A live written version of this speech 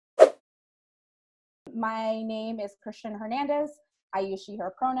My name is Christian Hernandez. I use she,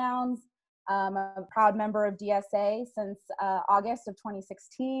 her pronouns. I'm a proud member of DSA since August of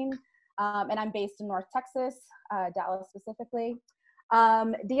 2016, and I'm based in North Texas, Dallas specifically.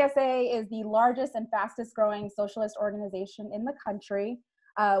 DSA is the largest and fastest growing socialist organization in the country,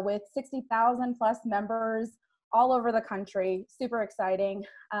 with 60,000 plus members all over the country. Super exciting.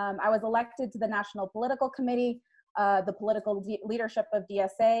 I was elected to the National Political Committee, the political leadership of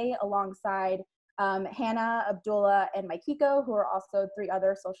DSA, alongside Hannah, Abdullah, and Maikiko, who are also 3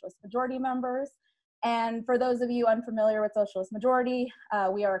 other Socialist Majority members. And for those of you unfamiliar with Socialist Majority,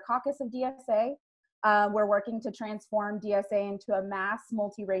 we are a caucus of DSA. We're working to transform DSA into a mass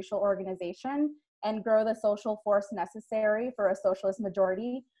multiracial organization and grow the social force necessary for a socialist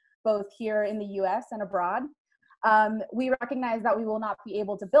majority, both here in the US and abroad. We recognize that we will not be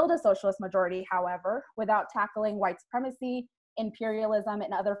able to build a socialist majority, however, without tackling white supremacy, imperialism,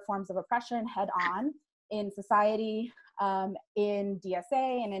 and other forms of oppression head on in society, in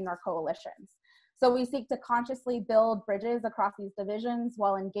DSA, and in our coalitions. So we seek to consciously build bridges across these divisions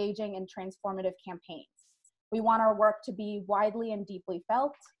while engaging in transformative campaigns. We want our work to be widely and deeply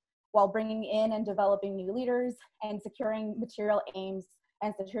felt while bringing in and developing new leaders and securing material aims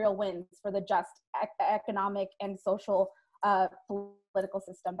and material wins for the just economic and social political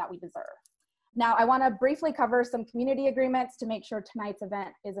system that we deserve. Now, I want to briefly cover some community agreements to make sure tonight's event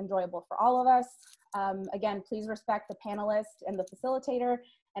is enjoyable for all of us. Again, please respect the panelist and the facilitator,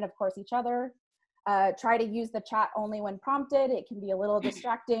 and of course each other. Try to use the chat only when prompted. It can be a little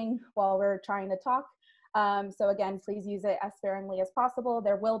distracting while we're trying to talk. So again, please use it as sparingly as possible.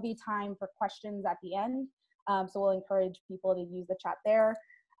 There will be time for questions at the end. So we'll encourage people to use the chat there.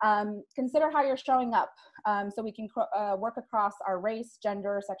 Consider how you're showing up so we can work across our race,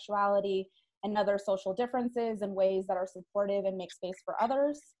 gender, sexuality, and other social differences in ways that are supportive and make space for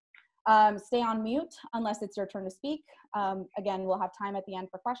others. Stay on mute unless it's your turn to speak. Again, we'll have time at the end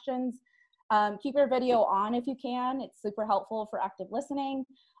for questions. Keep your video on if you can. It's super helpful for active listening,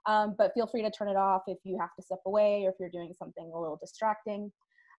 but feel free to turn it off if you have to step away or if you're doing something a little distracting.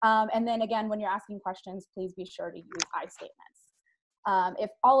 And then again, when you're asking questions, please be sure to use I statements. If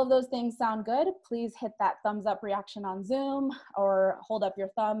all of those things sound good, please hit that thumbs up reaction on Zoom or hold up your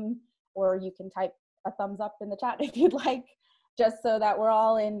thumb, or you can type a thumbs up in the chat if you'd like, just so that we're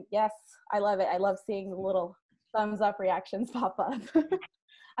all in. Yes, I love it. I love seeing the little thumbs up reactions pop up.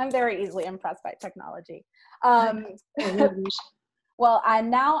 I'm very easily impressed by technology. Well,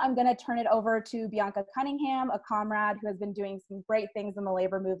 now I'm going to turn it over to Bianca Cunningham, a comrade who has been doing some great things in the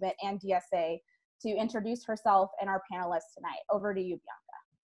labor movement and DSA, to introduce herself and our panelists tonight. Over to you, Bianca.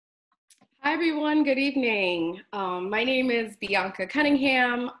 Hi, everyone. Good evening. My name is Bianca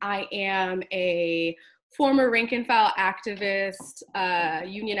Cunningham. I am a former rank and file activist,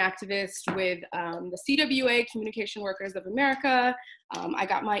 union activist with the CWA, Communication Workers of America. I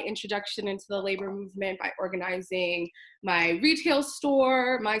got my introduction into the labor movement by organizing my retail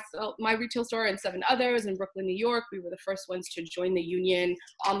store, my retail store and 7 others in Brooklyn, New York. We were the first ones to join the union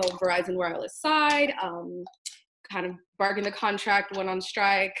on the Verizon Wireless side. Kind of bargained the contract, went on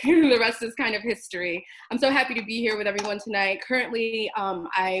strike. The rest is kind of history. I'm so happy to be here with everyone tonight. Currently,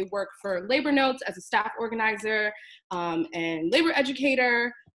 I work for Labor Notes as a staff organizer and labor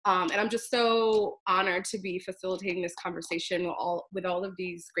educator. And I'm just so honored to be facilitating this conversation with all of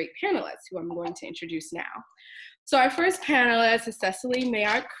these great panelists who I'm going to introduce now. So our first panelist is Cecily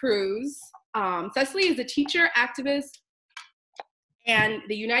Myart-Cruz. Cecily is a teacher, activist, and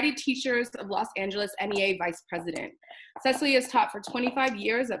the United Teachers of Los Angeles NEA Vice President. Cecily has taught for 25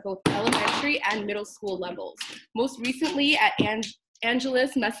 years at both elementary and middle school levels. Most recently at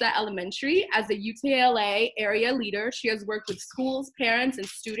Angeles Mesa Elementary as a UTLA area leader, she has worked with schools, parents, and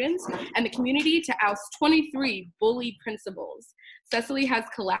students, and the community to oust 23 bully principals. Cecily has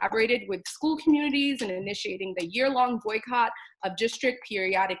collaborated with school communities in initiating the year-long boycott of district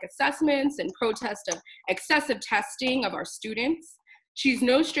periodic assessments and protest of excessive testing of our students. She's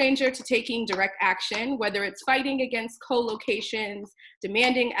no stranger to taking direct action, whether it's fighting against co-locations,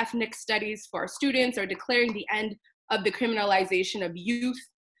 demanding ethnic studies for our students, or declaring the end of the criminalization of youth,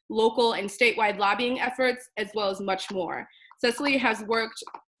 local and statewide lobbying efforts, as well as much more. Cecily has worked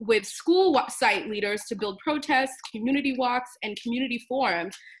with school site leaders to build protests, community walks, and community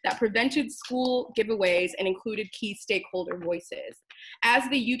forums that prevented school giveaways and included key stakeholder voices. As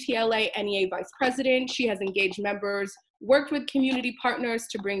the UTLA NEA Vice President, she has engaged members, worked with community partners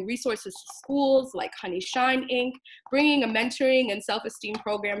to bring resources to schools like Honey Shine Inc., bringing a mentoring and self-esteem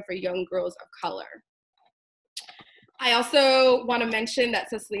program for young girls of color. I also want to mention that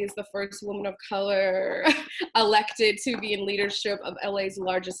Cecily is the first woman of color elected to be in leadership of LA's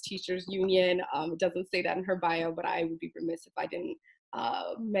largest teachers union. It doesn't say that in her bio, but I would be remiss if I didn't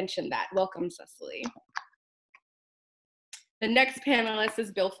mention that. Welcome, Cecily. The next panelist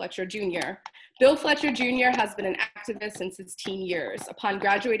is Bill Fletcher Jr. Bill Fletcher Jr. has been an activist since his teen years. Upon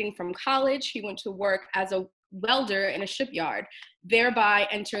graduating from college, he went to work as a welder in a shipyard, thereby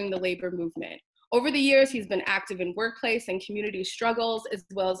entering the labor movement. Over the years, he's been active in workplace and community struggles, as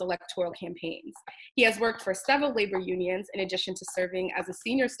well as electoral campaigns. He has worked for several labor unions, in addition to serving as a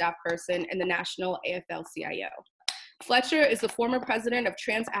senior staff person in the National AFL-CIO. Fletcher is the former president of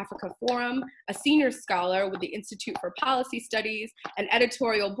Trans-Africa Forum, a senior scholar with the Institute for Policy Studies, an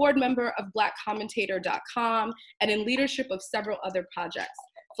editorial board member of BlackCommentator.com, and in leadership of several other projects.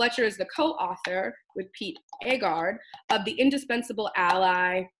 Fletcher is the co-author with Pete Agard of The Indispensable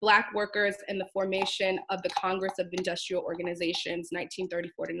Ally, Black Workers and the Formation of the Congress of Industrial Organizations,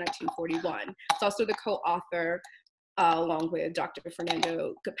 1934 to 1941. It's also the co-author, along with Dr.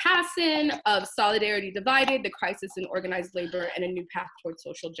 Fernando Capassin, of Solidarity Divided, The Crisis in Organized Labor and a New Path Towards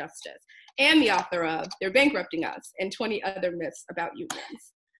Social Justice, and the author of They're Bankrupting Us and 20 Other Myths About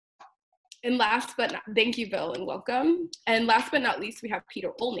Unions. And last but not, thank you, Bill, and welcome. And last but not least, we have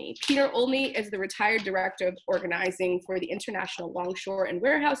Peter Olney. Peter Olney is the retired director of organizing for the International Longshore and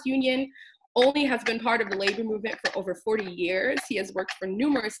Warehouse Union. Olney has been part of the labor movement for over 40 years. He has worked for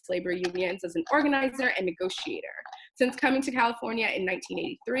numerous labor unions as an organizer and negotiator. Since coming to California in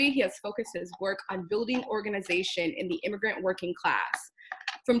 1983, he has focused his work on building organization in the immigrant working class.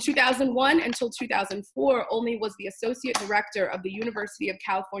 From 2001 until 2004, Olney was the associate director of the University of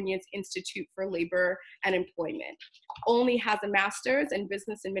California's Institute for Labor and Employment. Olney has a master's in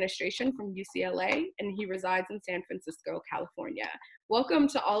business administration from UCLA, and he resides in San Francisco, California. Welcome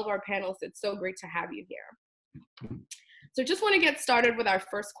to all of our panelists. It's so great to have you here. So just want to get started with our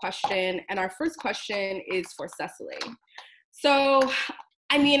first question, and our first question is for Cecily. So,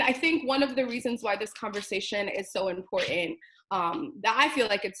 I mean, I think one of the reasons why this conversation is so important, that I feel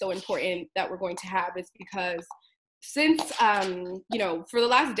like it's so important that we're going to have, is because since, you know, for the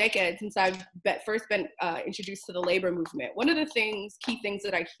last decade, since I've first been introduced to the labor movement, one of the key things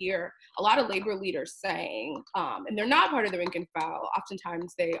that I hear a lot of labor leaders saying, and they're not part of the rank and file,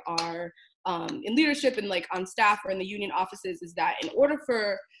 oftentimes they are in leadership and like on staff or in the union offices, is that in order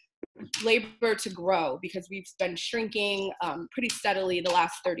for labor to grow, because we've been shrinking pretty steadily the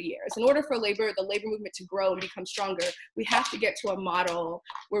last 30 years. In order for the labor movement to grow and become stronger, we have to get to a model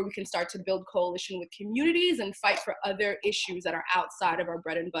where we can start to build coalition with communities and fight for other issues that are outside of our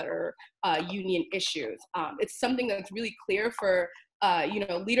bread and butter union issues. It's something that's really clear for you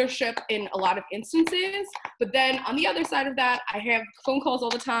know, leadership in a lot of instances. But then on the other side of that, I have phone calls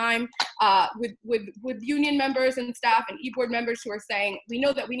all the time with union members and staff and e-board members who are saying, we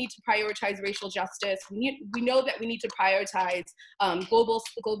know that we need to prioritize racial justice. We know that we need to prioritize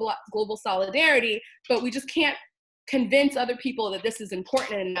global solidarity, but we just can't convince other people that this is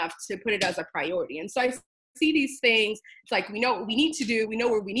important enough to put it as a priority. And so I see these things, it's like, we know what we need to do, we know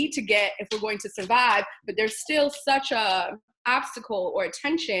where we need to get if we're going to survive, but there's still such a obstacle or a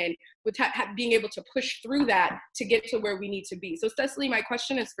tension with being able to push through that to get to where we need to be. So Cecily, my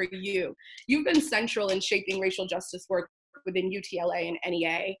question is for you. You've been central in shaping racial justice work within UTLA and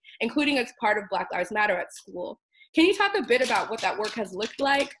NEA, including as part of Black Lives Matter at school. Can you talk a bit about what that work has looked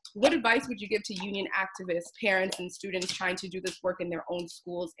like? What advice would you give to union activists, parents, and students trying to do this work in their own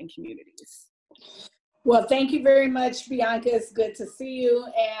schools and communities? Well, thank you very much, Bianca. It's good to see you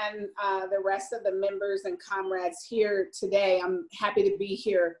and the rest of the members and comrades here today. I'm happy to be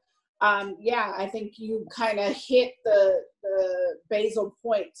here. Yeah, I think you kind of hit the basal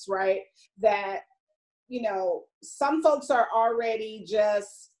points, right? That, you know, some folks are already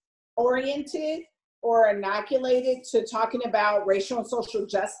just oriented or inoculated to talking about racial and social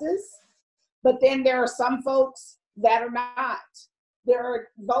justice, but then there are some folks that are not. There are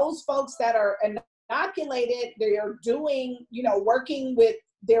those folks that are inoculated, they are doing, you know, working with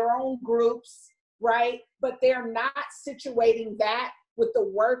their own groups, right? But they're not situating that with the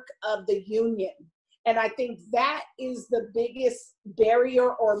work of the union. And I think that is the biggest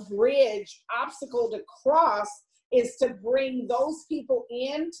barrier or bridge obstacle to cross, is to bring those people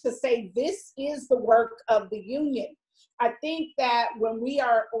in to say, this is the work of the union. I think that when we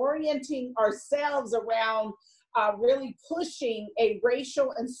are orienting ourselves around really pushing a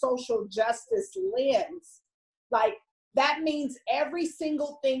racial and social justice lens, like that means every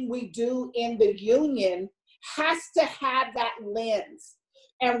single thing we do in the union has to have that lens.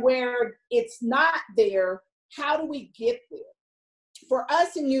 And where it's not there, how do we get there? for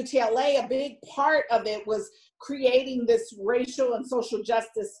us in UTLA, a big part of it was creating this racial and social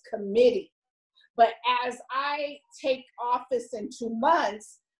justice committee. But as I take office in 2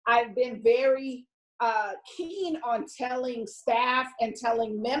 months, I've been very keen on telling staff and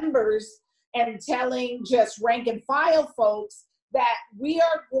telling members and telling just rank and file folks that we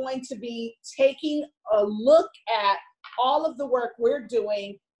are going to be taking a look at all of the work we're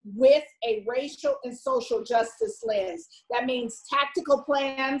doing with a racial and social justice lens. That means tactical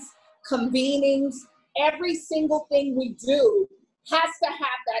plans, convenings, every single thing we do has to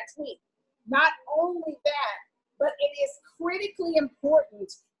have that tweak. Not only that, but it is critically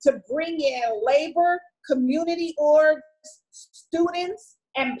important to bring in labor, community orgs, students,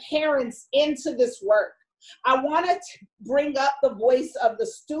 and parents into this work. I want to bring up the voice of the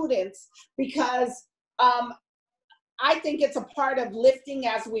students because I think it's a part of lifting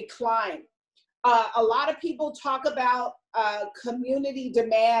as we climb. A lot of people talk about community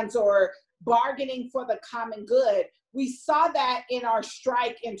demands or bargaining for the common good. We saw that in our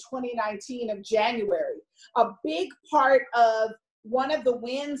strike in 2019 of January. A big part of one of the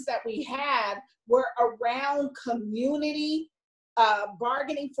wins that we had were around community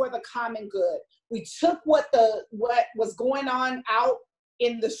bargaining for the common good. We took what was going on out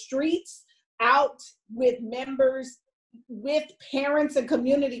in the streets, out with members, with parents and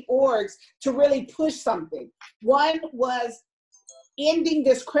community orgs to really push something. One was ending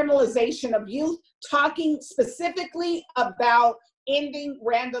this criminalization of youth, talking specifically about ending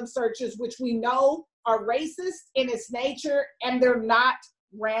random searches, which we know are racist in its nature and they're not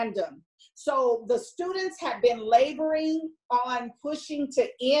random. So the students have been laboring on pushing to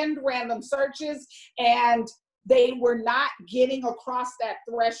end random searches, and they were not getting across that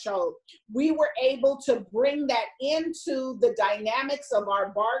threshold. We were able to bring that into the dynamics of our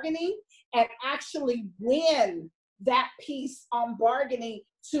bargaining and actually win that piece on bargaining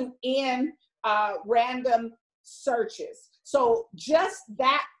to end random searches. So just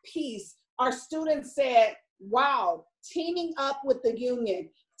that piece, our students said, wow, teaming up with the union,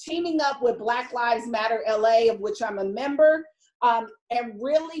 teaming up with Black Lives Matter LA, of which I'm a member, and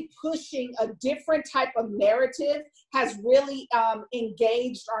really pushing a different type of narrative has really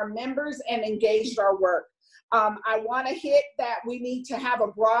engaged our members and engaged our work. I want to hit that we need to have a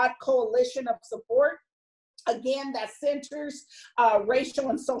broad coalition of support, again, that centers racial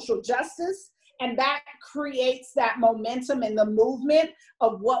and social justice, and that creates that momentum in the movement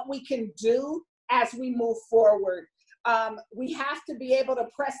of what we can do as we move forward. We have to be able to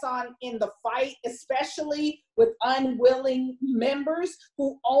press on in the fight, especially with unwilling members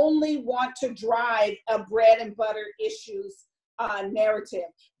who only want to drive a bread and butter issues narrative.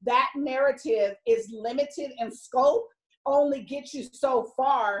 That narrative is limited in scope, only gets you so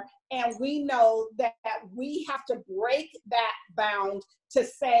far, and we know that we have to break that bound to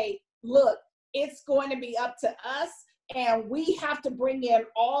say, look, it's going to be up to us, and we have to bring in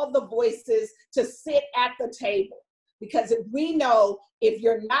all the voices to sit at the table. Because if we know if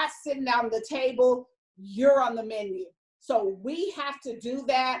you're not sitting down at the table, you're on the menu. So we have to do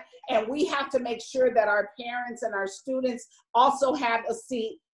that, and we have to make sure that our parents and our students also have a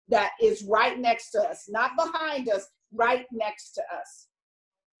seat that is right next to us, not behind us, right next to us.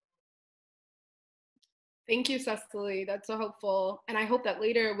 Thank you, Cecily. That's so helpful. And I hope that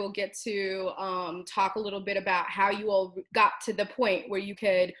later we'll get to talk a little bit about how you all got to the point where you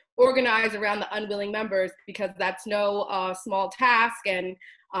could organize around the unwilling members, because that's no small task. And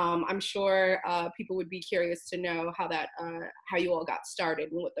I'm sure people would be curious to know how you all got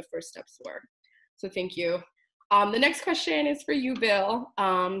started and what the first steps were. So thank you. The next question is for you, Bill.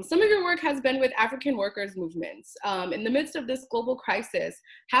 Some of your work has been with African workers' movements. In the midst of this global crisis,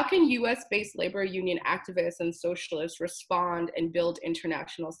 how can US-based labor union activists and socialists respond and build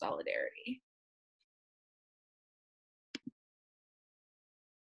international solidarity?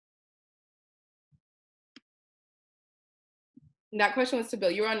 And that question was to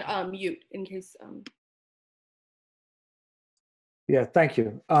Bill. You're on mute in case. Yeah, thank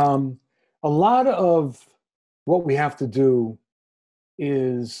you. A lot of what we have to do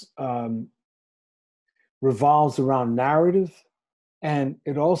is revolves around narrative, and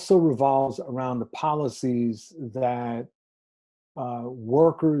it also revolves around the policies that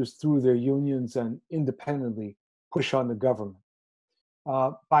workers through their unions and independently push on the government.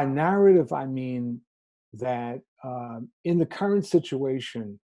 By narrative, I mean that in the current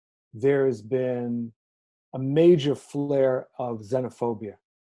situation, there's been a major flare of xenophobia.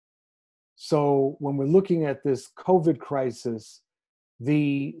 So when we're looking at this COVID crisis,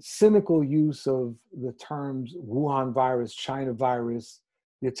 the cynical use of the terms Wuhan virus, China virus,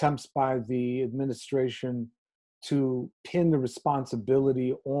 the attempts by the administration to pin the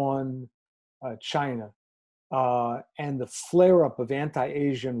responsibility on China and the flare-up of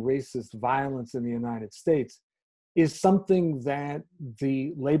anti-Asian racist violence in the United States is something that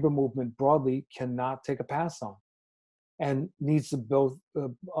the labor movement broadly cannot take a pass on, and needs to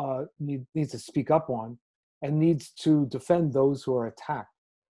needs to speak up on, and needs to defend those who are attacked.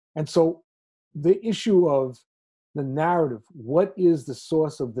 And so the issue of the narrative, what is the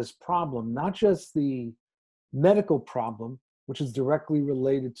source of this problem, not just the medical problem, which is directly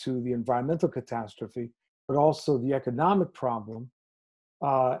related to the environmental catastrophe, but also the economic problem,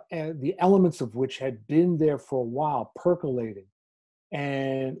 and the elements of which had been there for a while, percolating,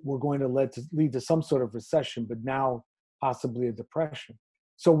 and were going to lead to some sort of recession, but now possibly a depression.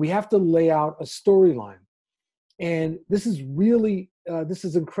 So we have to lay out a storyline. And this is really, this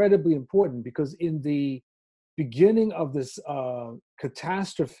is incredibly important, because in the beginning of this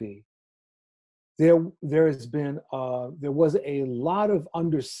catastrophe, there was a lot of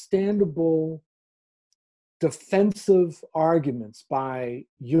understandable defensive arguments by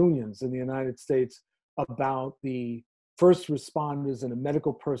unions in the United States about the first responders and the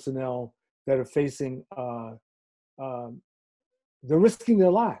medical personnel that are facing, they're risking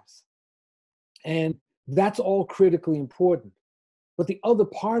their lives. And that's all critically important. But the other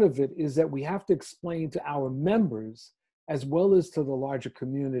part of it is that we have to explain to our members, as well as to the larger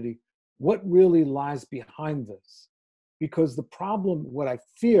community, what really lies behind this. Because the problem, what I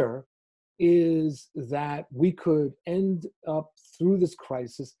fear, is that we could end up through this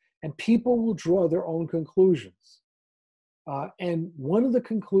crisis and people will draw their own conclusions. And one of the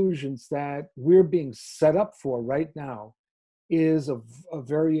conclusions that we're being set up for right now is a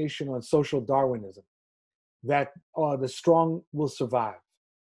variation on social Darwinism, that the strong will survive,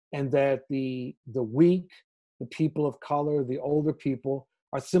 and that the weak, the people of color, the older people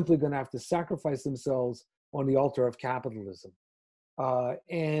are simply going to have to sacrifice themselves on the altar of capitalism.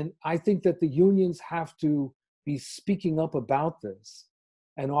 And I think that the unions have to be speaking up about this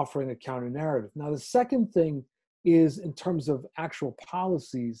and offering a counter narrative. Now, the second thing is in terms of actual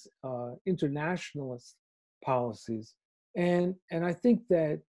policies, internationalist policies. And I think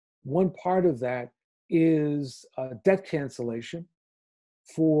that one part of that is debt cancellation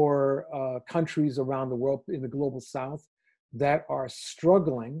for countries around the world in the global south that are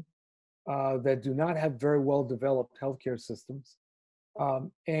struggling, that do not have very well developed healthcare systems.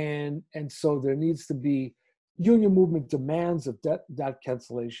 And so there needs to be union movement demands of debt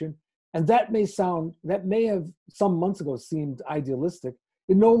cancellation. And that may have some months ago seemed idealistic.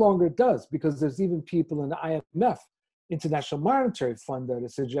 It no longer does, because there's even people in the IMF, International Monetary Fund, that are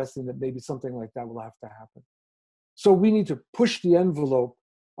suggesting that maybe something like that will have to happen. So we need to push the envelope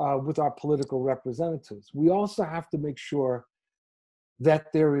with our political representatives. We also have to make sure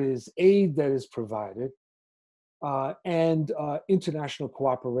that there is aid that is provided and international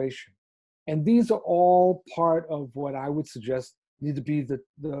cooperation. And these are all part of what I would suggest need to be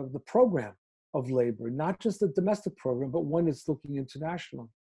the program of labor, not just the domestic program, but one that's looking international.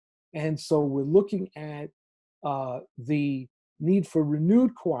 And so we're looking at the need for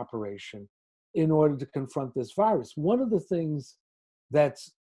renewed cooperation in order to confront this virus. One of the things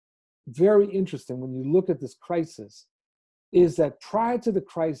that's very interesting when you look at this crisis is that prior to the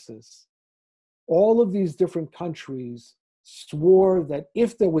crisis, all of these different countries swore that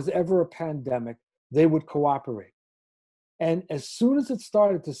if there was ever a pandemic, they would cooperate. And as soon as it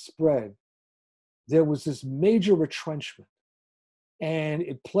started to spread, there was this major retrenchment. And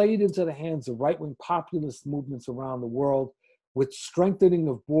it played into the hands of right-wing populist movements around the world with strengthening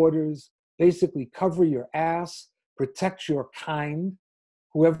of borders, basically cover your ass, protect your kind,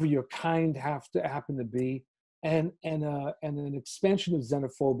 whoever your kind happen to be, and an expansion of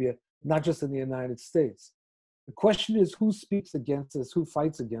xenophobia, not just in the United States. The question is, who speaks against us, who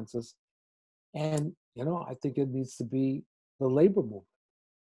fights against us? And, I think it needs to be the labor movement.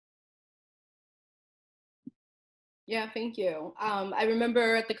 Yeah, thank you. I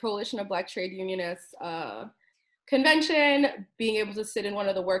remember at the Coalition of Black Trade Unionists convention, being able to sit in one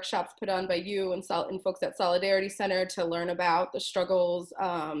of the workshops put on by you and folks at Solidarity Center to learn about the struggles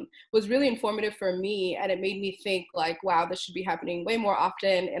was really informative for me. And it made me think like, wow, this should be happening way more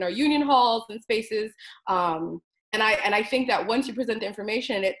often in our union halls and spaces. And I think that once you present the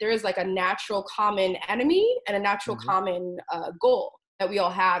information, there is like a natural common enemy and a natural common goal that we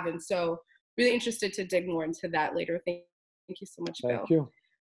all have. And so really interested to dig more into that later. Thank you so much, Bill. Thank you.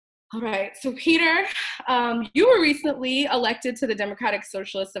 All right, so Peter, you were recently elected to the Democratic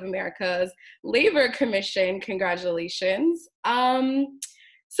Socialists of America's Labor Commission. Congratulations.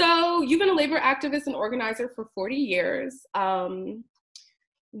 So you've been a labor activist and organizer for 40 years.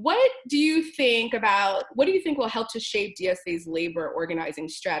 what do you think will help to shape DSA's labor organizing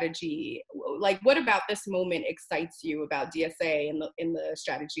strategy? Like, what about this moment excites you about DSA and the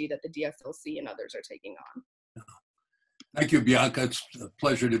strategy that the DSLC and others are taking on? Thank you, Bianca. It's a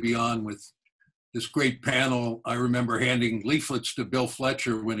pleasure to be on with this great panel. I remember handing leaflets to Bill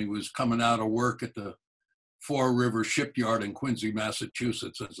Fletcher when he was coming out of work at the Four River Shipyard in Quincy,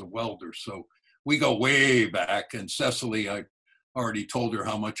 Massachusetts as a welder. So we go way back. And Cecily, I already told her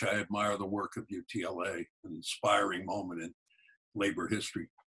how much I admire the work of UTLA, an inspiring moment in labor history.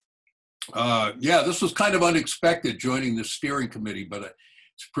 Yeah, this was kind of unexpected joining the steering committee, but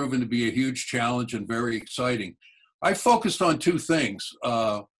it's proven to be a huge challenge and very exciting. I focused on two things.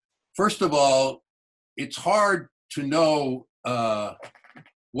 First of all, it's hard to know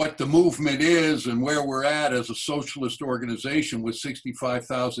what the movement is and where we're at as a socialist organization with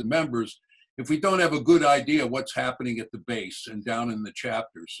 65,000 members if we don't have a good idea what's happening at the base and down in the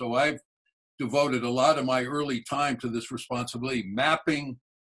chapters. So I've devoted a lot of my early time to this responsibility, mapping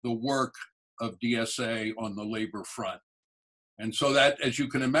the work of DSA on the labor front. And so that, as you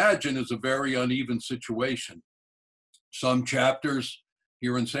can imagine, is a very uneven situation. Some chapters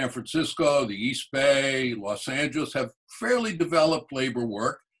here in San Francisco, the East Bay, Los Angeles have fairly developed labor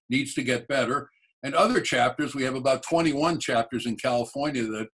work, needs to get better. And other chapters, we have about 21 chapters in California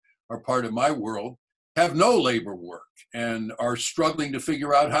that are part of my world, have no labor work and are struggling to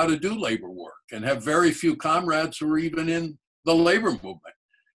figure out how to do labor work and have very few comrades who are even in the labor movement.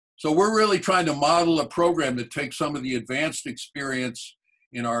 So we're really trying to model a program that takes some of the advanced experience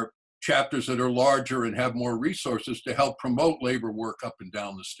in our chapters that are larger and have more resources to help promote labor work up and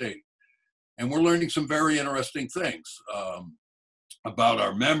down the state. And we're learning some very interesting things about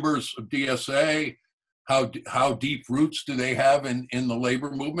our members of DSA. How deep roots do they have in the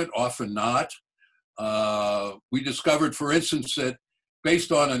labor movement? Often not. We discovered, for instance, that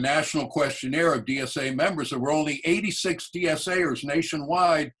based on a national questionnaire of DSA members, there were only 86 DSAers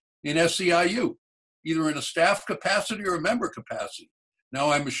nationwide in SEIU, either in a staff capacity or a member capacity. Now,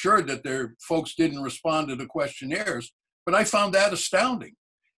 I'm assured that their folks didn't respond to the questionnaires, but I found that astounding.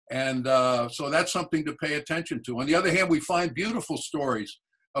 And so that's something to pay attention to. On the other hand, we find beautiful stories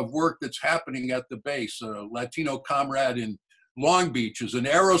of work that's happening at the base. A Latino comrade in Long Beach is an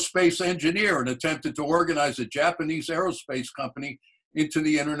aerospace engineer and attempted to organize a Japanese aerospace company into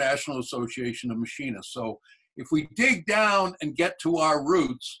the International Association of Machinists. So if we dig down and get to our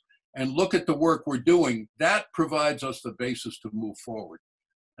roots and look at the work we're doing, that provides us the basis to move forward.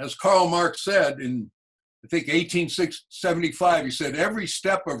 As Karl Marx said in, I think, 1875, he said, every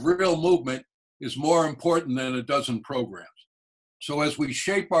step of real movement is more important than a dozen programs. So as we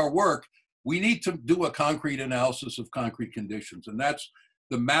shape our work, we need to do a concrete analysis of concrete conditions, and that's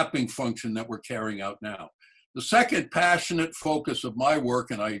the mapping function that we're carrying out now. The second passionate focus of my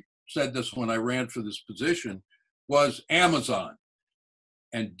work, and I said this when I ran for this position, was Amazon.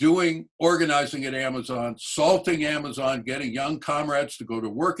 And organizing at Amazon, salting Amazon, getting young comrades to go to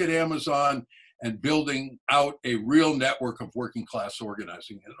work at Amazon, and building out a real network of working class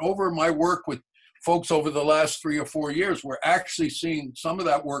organizing. And over my work with folks over the last 3 or 4 years, we're actually seeing some of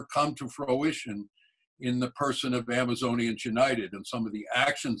that work come to fruition in the person of Amazonians United and some of the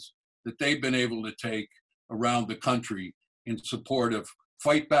actions that they've been able to take around the country in support of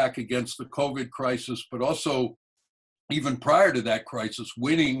fight back against the COVID crisis, but also even prior to that crisis,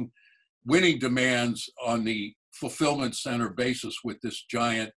 winning demands on the fulfillment center basis with this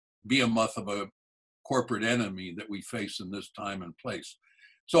giant behemoth of a corporate enemy that we face in this time and place.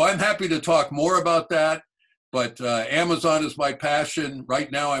 So I'm happy to talk more about that, but Amazon is my passion.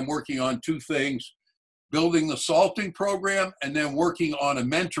 Right now I'm working on two things, building the salting program and then working on a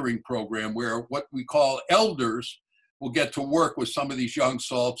mentoring program where what we call elders will get to work with some of these young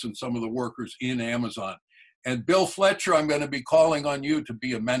salts and some of the workers in Amazon. And Bill Fletcher, I'm going to be calling on you to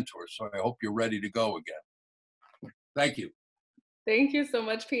be a mentor, so I hope you're ready to go again. Thank you. Thank you so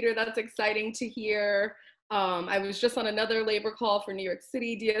much, Peter. That's exciting to hear. I was just on another labor call for New York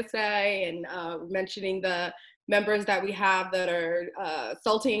City DSA and mentioning the members that we have that are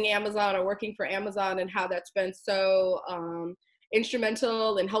salting Amazon or working for Amazon and how that's been so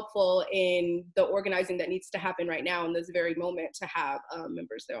instrumental and helpful in the organizing that needs to happen right now in this very moment to have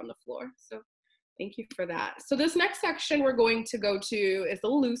members there on the floor. So thank you for that. So this next section we're going to go to is the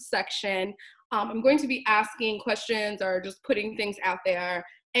loose section. I'm going to be asking questions or just putting things out there.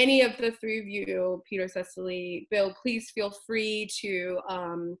 Any of the three of you, Peter, Cecily, Bill, please feel free to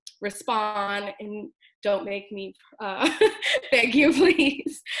respond. And Don't make me beg you,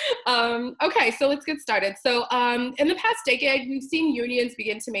 please. Okay, so let's get started. So in the past decade, we've seen unions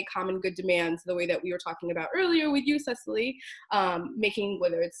begin to make common good demands the way that we were talking about earlier with you, Cecily, making,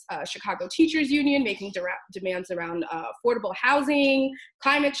 whether it's Chicago Teachers Union, making demands around affordable housing,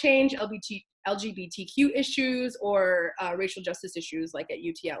 climate change, LGBTQ issues, or racial justice issues like at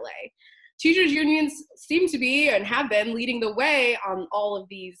UTLA. Teachers unions seem to be and have been leading the way on all of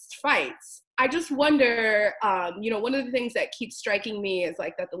these fights. I just wonder, one of the things that keeps striking me is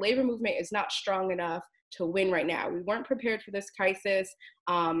like that the labor movement is not strong enough to win right now. We weren't prepared for this crisis,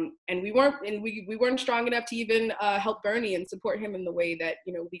 and we weren't strong enough to even help Bernie and support him in the way that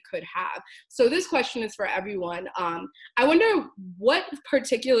we could have. So this question is for everyone. I wonder what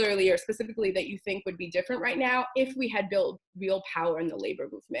particularly or specifically that you think would be different right now if we had built real power in the labor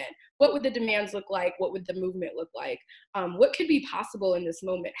movement. What would the demands look like? What would the movement look like? What could be possible in this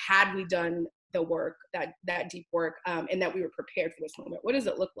moment had we done the work, that deep work, and that we were prepared for this moment? What does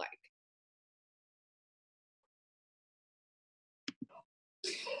it look like?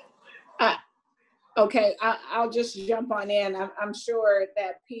 Okay, I'll just jump on in. I'm sure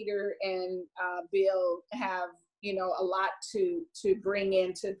that Peter and Bill have, a lot to bring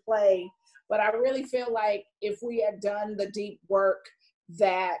into play, but I really feel like if we had done the deep work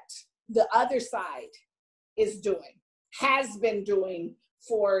that the other side has been doing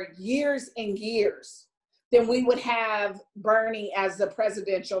for years and years, then we would have Bernie as the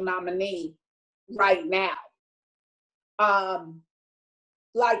presidential nominee right now.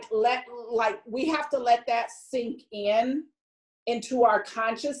 We have to let that sink into our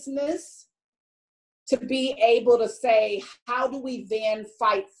consciousness to be able to say, how do we then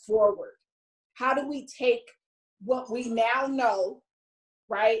fight forward? How do we take what we now know,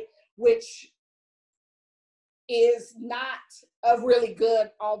 right, which is not a really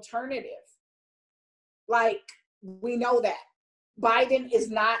good alternative? Like, we know that Biden is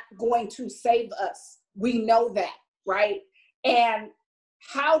not going to save us. We know that, right? And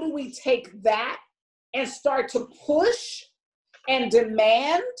how do we take that and start to push and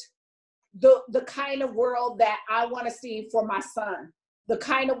demand the kind of world that I want to see for my son, the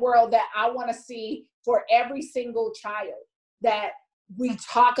kind of world that I want to see for every single child that we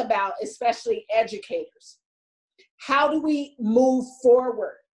talk about, especially educators? How do we move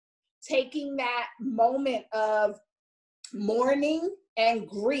forward, taking that moment of mourning and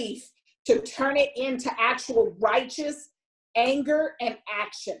grief to turn it into actual righteous anger and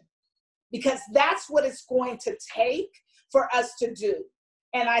action? Because that's what it's going to take for us to do.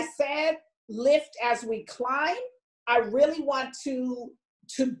 And I said, lift as we climb. I really want to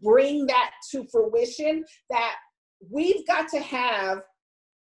bring that to fruition, that we've got to have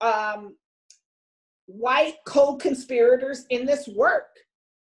white co-conspirators in this work.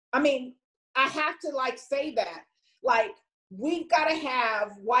 I mean, I have to say that, we've got to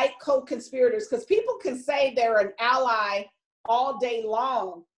have white co-conspirators, because people can say they're an ally all day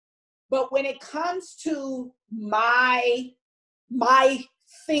long, but when it comes to my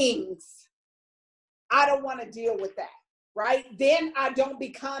things, I don't want to deal with that, right? Then I don't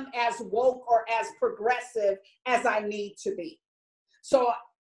become as woke or as progressive as I need to be. So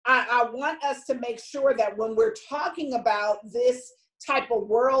I want us to make sure that when we're talking about this type of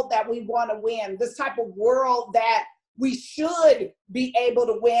world that we want to win, this type of world that we should be able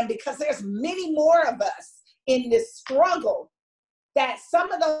to win, because there's many more of us in this struggle, that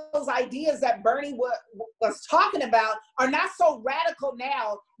some of those ideas that Bernie was talking about are not so radical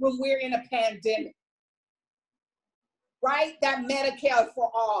now when we're in a pandemic, right? That Medicare for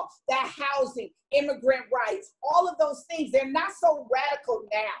all, that housing, immigrant rights, all of those things, they're not so radical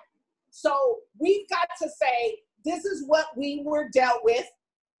now. So we've got to say, this is what we were dealt with.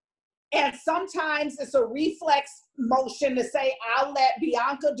 And sometimes it's a reflex motion to say, I'll let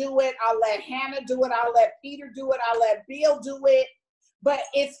Bianca do it, I'll let Hannah do it, I'll let Peter do it, I'll let Bill do it. But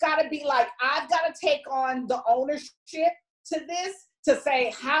it's got to be like, I've got to take on the ownership to this, to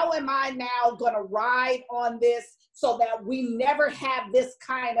say, how am I now going to ride on this so that we never have this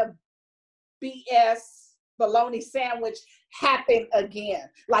kind of BS bologna sandwich happen again?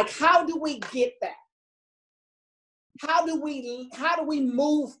 Like, how do we get that? How do we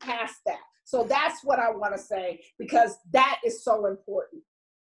move past that? So that's what I want to say, because that is so important.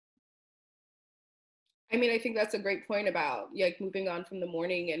 I mean, I think that's a great point about moving on from the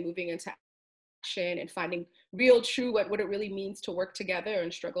mourning and moving into action and finding real true what it really means to work together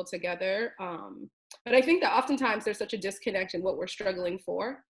and struggle together. But I think that oftentimes there's such a disconnect in what we're struggling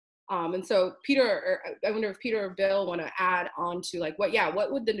for. And so I wonder if Peter or Bill want to add on to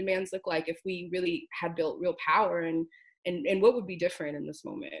what would the demands look like if we really had built real power, and what would be different in this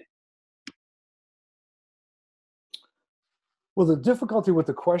moment? Well, the difficulty with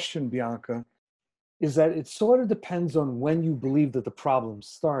the question, Bianca, is that it sort of depends on when you believe that the problem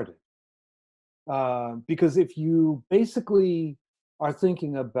started. Because if you basically are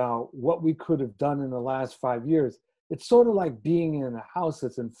thinking about what we could have done in the last 5 years, it's sort of like being in a house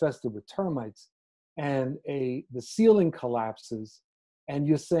that's infested with termites and the ceiling collapses and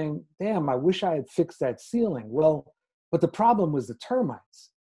you're saying, damn, I wish I had fixed that ceiling. Well, but the problem was the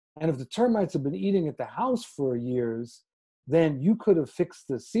termites. And if the termites have been eating at the house for years, then you could have fixed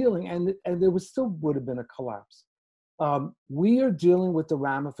the ceiling and there was still would have been a collapse. We are dealing with the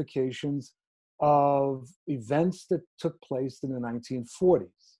ramifications of events that took place in the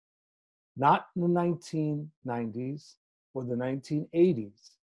 1940s, not in the 1990s or the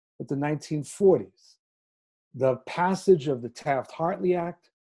 1980s, but the 1940s. The passage of the Taft-Hartley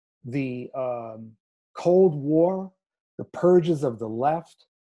Act, the Cold War, the purges of the left,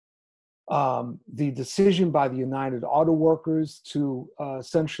 the decision by the United Auto Workers to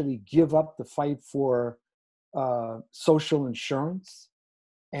essentially give up the fight for social insurance,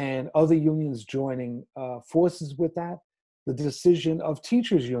 and other unions joining forces with that, the decision of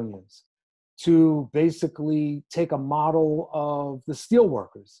teachers' unions to basically take a model of the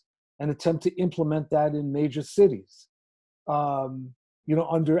steelworkers and attempt to implement that in major cities,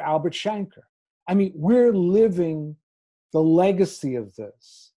 under Albert Shanker. I mean, we're living the legacy of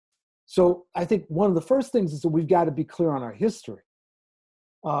this. So I think one of the first things is that we've got to be clear on our history.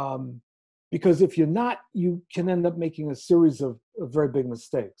 Because if you're not, you can end up making a series of very big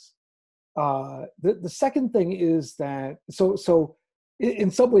mistakes. The second thing is that, so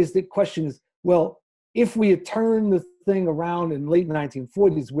in some ways the question is, well, if we had turned the thing around in late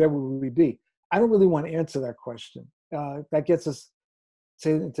 1940s, where would we be? I don't really want to answer that question. That gets us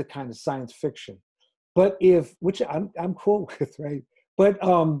into kind of science fiction. But which I'm cool with, right? But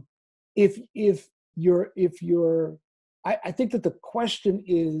if you're, I think that the question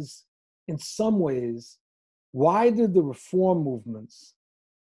is, in some ways, why did the reform movements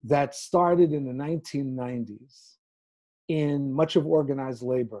that started in the 1990s in much of organized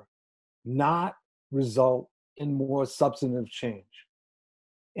labor not result in more substantive change?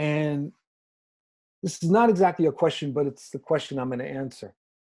 And this is not exactly a question, but it's the question I'm going to answer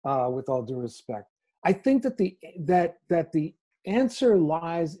with all due respect. I think that the answer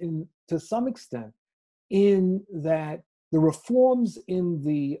lies in, to some extent, in that the reforms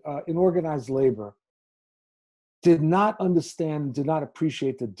in organized labor did not understand, did not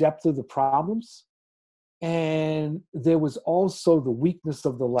appreciate the depth of the problems. And there was also the weakness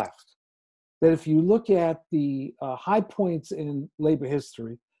of the left. That if you look at the high points in labor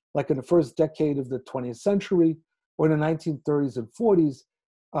history, like in the first decade of the 20th century or in the 1930s and 40s,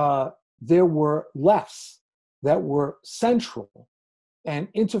 there were lefts that were central and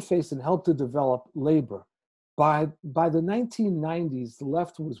interfaced and helped to develop labor. By the 1990s, the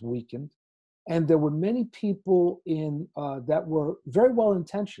left was weakened, and there were many people that were very well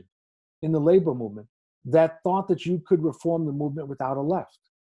intentioned in the labor movement that thought that you could reform the movement without a left.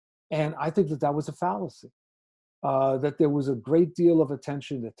 And I think that was a fallacy, that there was a great deal of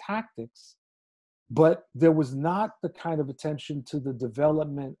attention to tactics, but there was not the kind of attention to the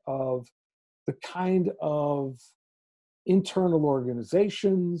development of the kind of internal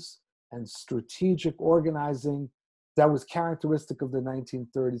organizations and strategic organizing that was characteristic of the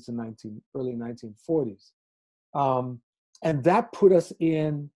 1930s and early 1940s. And that put us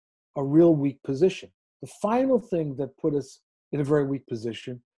in a real weak position. The final thing that put us in a very weak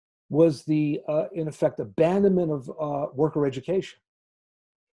position was the, in effect, abandonment of worker education.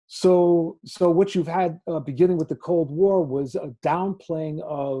 So what you've had beginning with the Cold War was a downplaying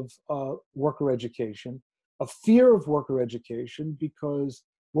of worker education, a fear of worker education because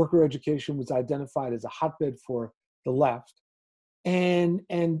worker education was identified as a hotbed for the left, and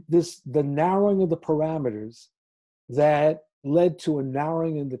the narrowing of the parameters that led to a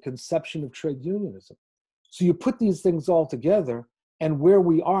narrowing in the conception of trade unionism. So you put these things all together, and where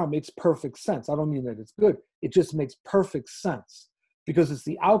we are makes perfect sense. I don't mean that it's good. It just makes perfect sense because it's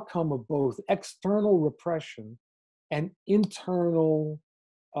the outcome of both external repression and internal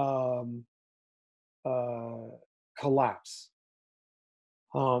collapse.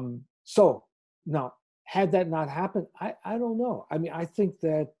 So now, had that not happened, I don't know. I mean, I think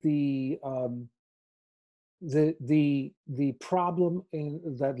that the problem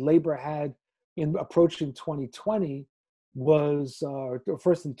that labor had in approaching 2020 was,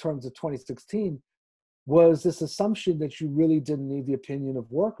 first in terms of 2016, was this assumption that you really didn't need the opinion of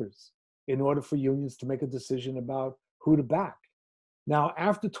workers in order for unions to make a decision about who to back. Now,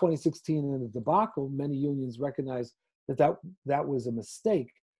 after 2016 and the debacle, many unions recognized that was a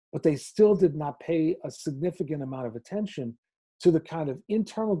mistake, but they still did not pay a significant amount of attention to the kind of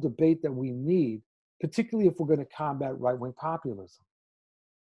internal debate that we need, particularly if we're going to combat right-wing populism.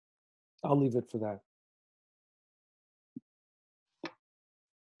 I'll leave it for that.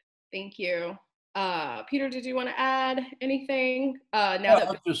 Thank you. Peter, did you want to add anything? Now that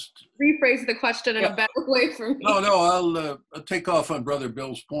I'll just rephrase the question in a better way for me. No, I'll take off on Brother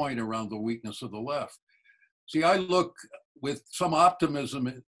Bill's point around the weakness of the left. See, I look with some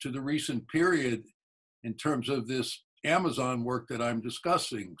optimism to the recent period in terms of this Amazon work that I'm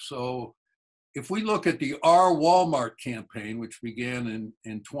discussing. So if we look at the Our Walmart campaign, which began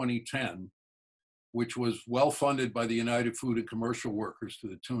in 2010, which was well funded by the United Food and Commercial Workers to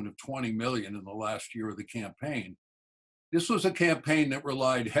the tune of 20 million in the last year of the campaign. This was a campaign that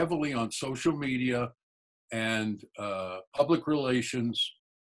relied heavily on social media and public relations,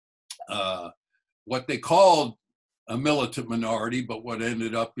 what they called a militant minority, but what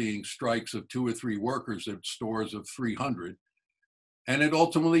ended up being strikes of 2 or 3 workers at stores of 300. And it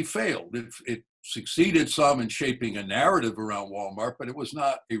ultimately failed. It succeeded some in shaping a narrative around Walmart, but it was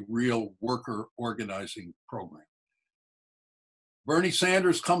not a real worker organizing program. Bernie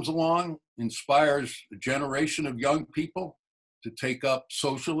Sanders comes along, inspires a generation of young people to take up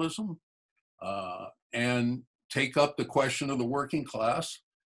socialism and take up the question of the working class.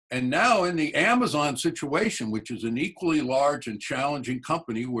 And now in the Amazon situation, which is an equally large and challenging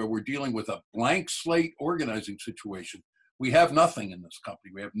company where we're dealing with a blank slate organizing situation, we have nothing in this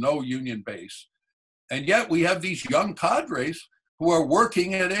company. We have no union base. And yet we have these young cadres who are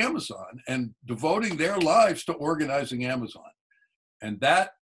working at Amazon and devoting their lives to organizing Amazon. And that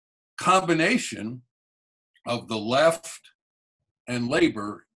combination of the left and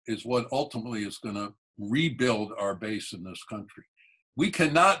labor is what ultimately is going to rebuild our base in this country. We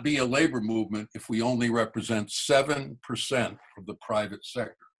cannot be a labor movement if we only represent 7% of the private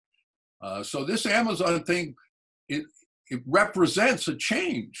sector. So this Amazon thing, it represents a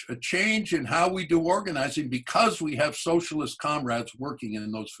change in how we do organizing because we have socialist comrades working in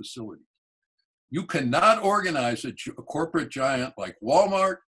those facilities. You cannot organize a corporate giant like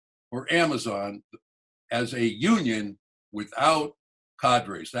Walmart or Amazon as a union without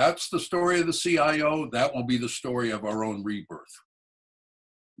cadres. That's the story of the CIO. That will be the story of our own rebirth.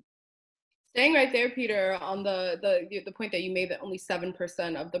 Staying right there, Peter, on the point that you made that only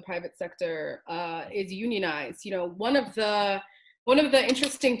 7% of the private sector is unionized. You know, one of the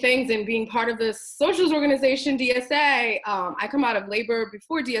interesting things in being part of this socialist organization, DSA, I come out of labor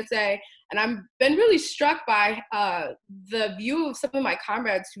before DSA, and I've been really struck by the view of some of my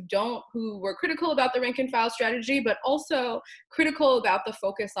comrades who were critical about the rank and file strategy, but also critical about the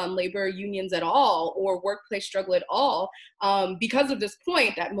focus on labor unions at all or workplace struggle at all, because of this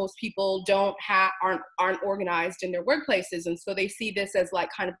point that most people aren't organized in their workplaces, and so they see this as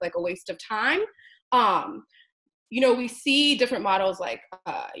kind of like a waste of time. You know, we see different models like,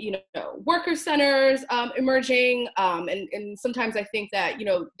 worker centers emerging. And sometimes I think that,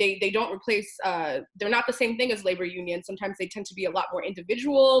 they don't replace, they're not the same thing as labor unions. Sometimes they tend to be a lot more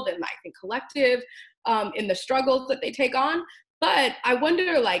individual than I think collective in the struggles that they take on. But I wonder,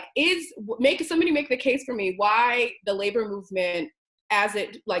 somebody make the case for me why the labor movement, as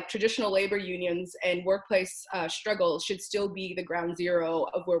traditional labor unions and workplace struggles should still be the ground zero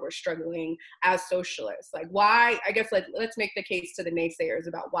of where we're struggling as socialists. Like why, I guess let's make the case to the naysayers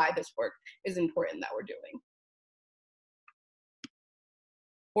about why this work is important that we're doing.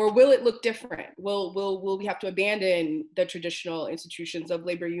 Or will it look different? Will we have to abandon the traditional institutions of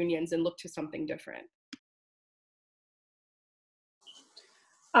labor unions and look to something different?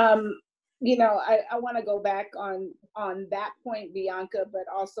 I want to go back on that point, Bianca, but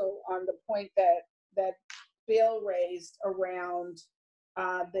also on the point that Bill raised around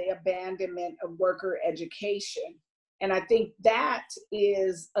the abandonment of worker education. And I think that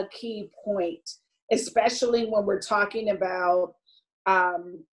is a key point, especially when we're talking about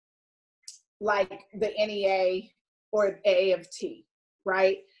like the NEA or AFT,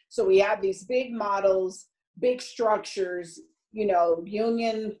 right? So we have these big models, big structures,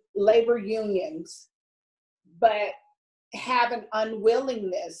 labor unions, but have an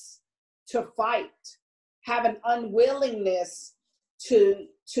unwillingness to fight, have an unwillingness to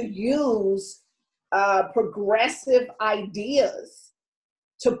use progressive ideas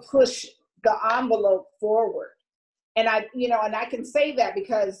to push the envelope forward. And I can say that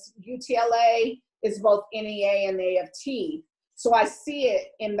because UTLA is both NEA and AFT. So I see it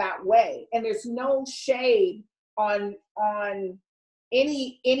in that way. And there's no shade on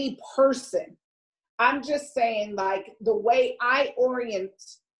any person. I'm just saying, the way I orient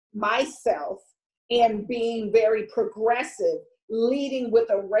myself in being very progressive, leading with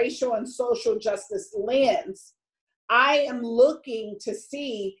a racial and social justice lens, I am looking to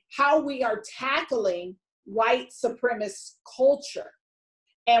see how we are tackling white supremacist culture.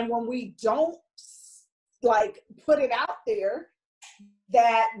 And when we don't like put it out there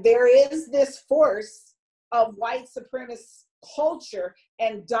that there is this force of white supremacist culture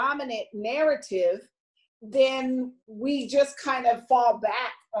and dominant narrative, then we just kind of fall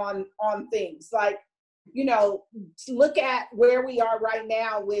back on things. Like, you know, look at where we are right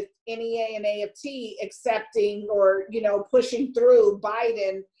now with NEA and AFT accepting or, you know, pushing through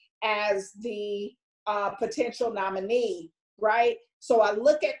Biden as the potential nominee, right? So I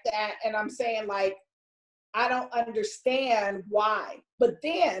look at that and I'm saying, like, I don't understand why. But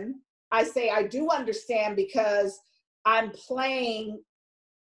then I say I do understand because I'm playing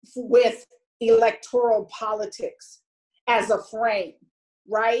with electoral politics as a frame,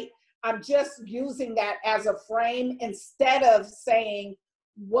 right? I'm just using that as a frame instead of saying,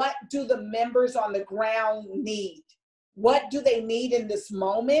 what do the members on the ground need? What do they need in this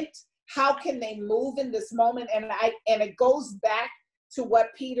moment? How can they move in this moment? And it goes back to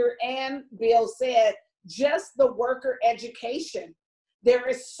what Peter and Bill said, just the worker education. There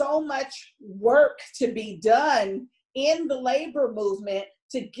is so much work to be done in the labor movement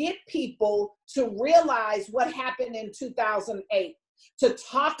to get people to realize what happened in 2008, to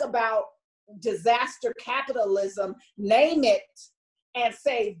talk about disaster capitalism, name it, and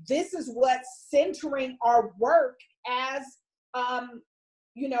say, this is what's centering our work as,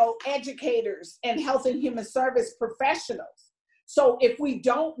 you know, educators and health and human service professionals. So if we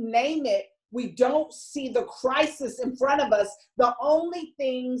don't name it, we don't see the crisis in front of us. The only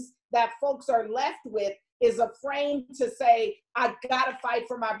things that folks are left with is a frame to say, I gotta fight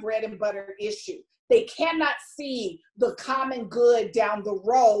for my bread and butter issue. They cannot see the common good down the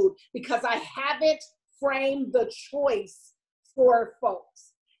road because I haven't framed the choice for folks.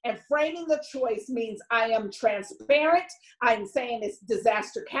 And framing the choice means I am transparent. I'm saying it's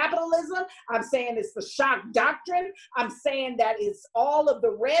disaster capitalism. I'm saying it's the shock doctrine. I'm saying that it's all of the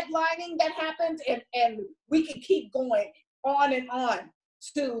redlining that happened, and we can keep going on and on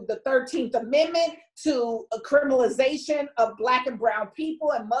to the 13th Amendment, to a criminalization of Black and brown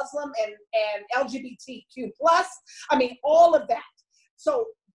people and Muslim and LGBTQ+. I mean, all of that. So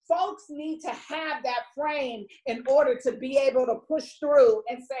folks need to have that frame in order to be able to push through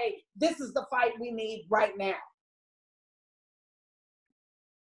and say, this is the fight we need right now.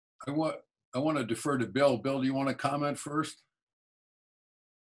 I want to defer to Bill. Bill, do you want to comment first?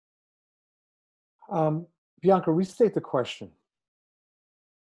 Bianca, restate the question.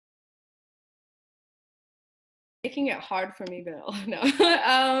 Making it hard for me, Bill.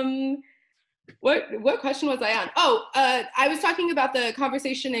 No. What question was I on? Oh, I was talking about the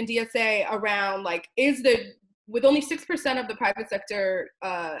conversation in DSA around, like, with only 6% of the private sector,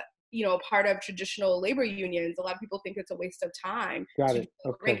 you know, part of traditional labor unions, a lot of people think it's a waste of time. Got it.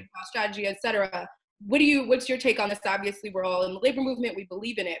 Okay. Rank strategy, et cetera. What's your take on this? Obviously, we're all in the labor movement. We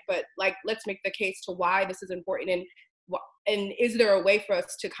believe in it, but like, let's make the case to why this is important, and is there a way for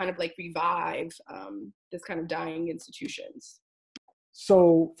us to kind of like revive this kind of dying institutions?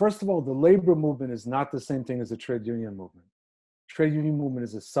 So first of all, the labor movement is not the same thing as the trade union movement. Trade union movement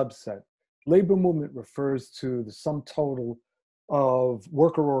is a subset. Labor movement refers to the sum total of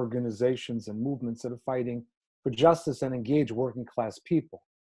worker organizations and movements that are fighting for justice and engage working class people.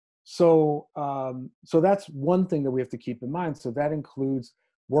 So, so that's one thing that we have to keep in mind. So that includes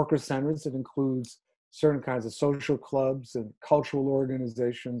worker centers, it includes certain kinds of social clubs and cultural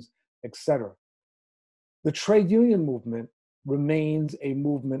organizations, etc. The trade union movement remains a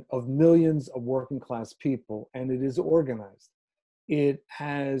movement of millions of working class people, and it is organized. It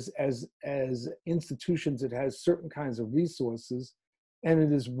has, as institutions, it has certain kinds of resources, and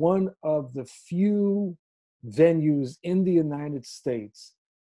it is one of the few venues in the United States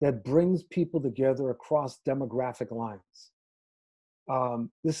that brings people together across demographic lines.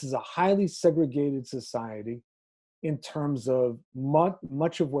 This is a highly segregated society in terms of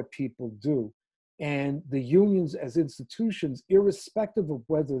much of what people do. And the unions as institutions, irrespective of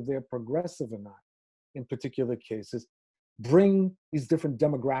whether they're progressive or not, in particular cases, bring these different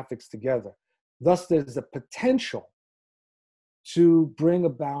demographics together. Thus, there's a potential to bring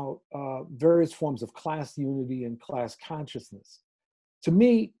about various forms of class unity and class consciousness. To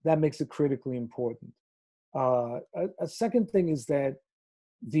me, that makes it critically important. A second thing is that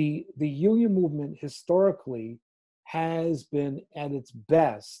the union movement historically has been at its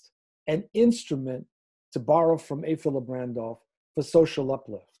best an instrument, to borrow from A. Philip Randolph, for social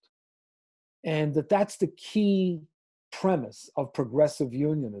uplift. And that's the key premise of progressive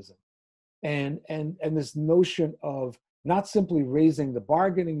unionism. And this notion of not simply raising the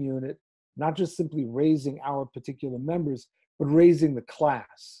bargaining unit, not just simply raising our particular members, but raising the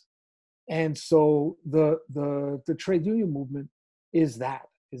class. And so the trade union movement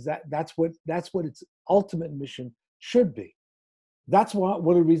that's what its ultimate mission should be. That's one of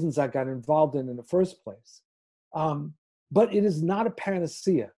the reasons I got involved in the first place. But it is not a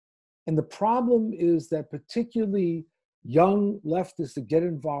panacea. And the problem is that particularly young leftists that get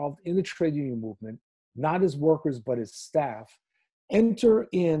involved in the trade union movement, not as workers, but as staff, enter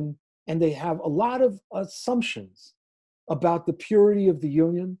in and they have a lot of assumptions about the purity of the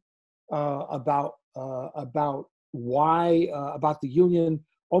union, about the union,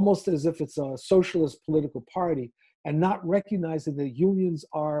 almost as if it's a socialist political party, and not recognizing that unions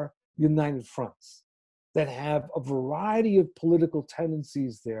are united fronts that have a variety of political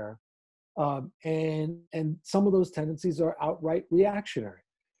tendencies there. And some of those tendencies are outright reactionary,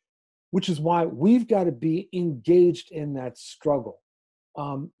 which is why we've got to be engaged in that struggle.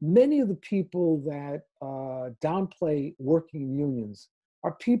 Many of the people that downplay working unions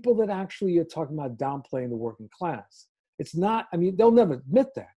are people that actually are talking about downplaying the working class. It's not, I mean, they'll never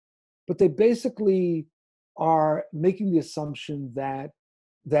admit that, but they basically are making the assumption that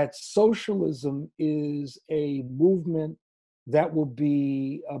socialism is a movement that will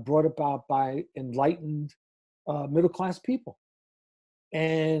be brought about by enlightened middle-class people,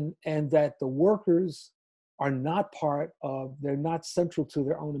 and that the workers are not they're not central to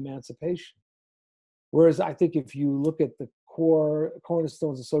their own emancipation. Whereas I think if you look at the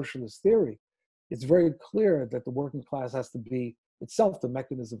cornerstones of socialist theory, it's very clear that the working class has to be itself the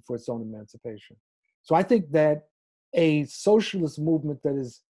mechanism for its own emancipation. So I think that a socialist movement that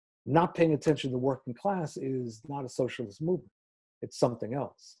is not paying attention to the working class is not a socialist movement. It's something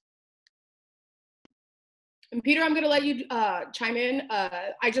else. And Peter, I'm going to let you chime in.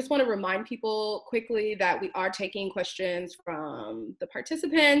 I just want to remind people quickly that we are taking questions from the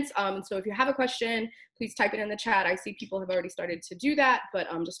participants. So if you have a question, please type it in the chat. I see people have already started to do that, but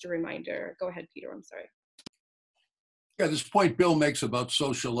just a reminder. Go ahead, Peter, I'm sorry. Yeah, this point Bill makes about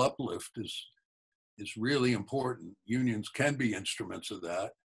social uplift is really important. Unions can be instruments of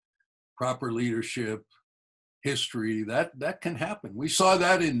that. Proper leadership, history, that can happen. We saw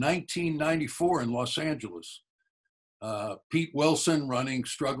that in 1994 in Los Angeles. Pete Wilson,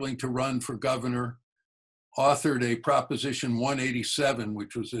 struggling to run for governor, authored a Proposition 187,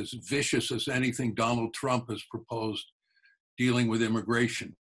 which was as vicious as anything Donald Trump has proposed dealing with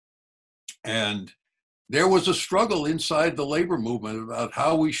immigration. And there was a struggle inside the labor movement about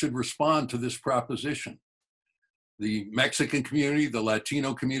how we should respond to this proposition. The Mexican community, the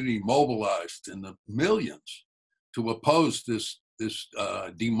Latino community mobilized in the millions to oppose this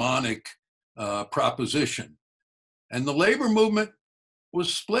demonic proposition. And the labor movement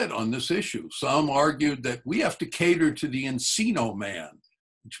was split on this issue. Some argued that we have to cater to the Encino man,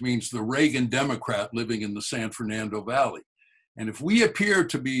 which means the Reagan Democrat living in the San Fernando Valley. And if we appear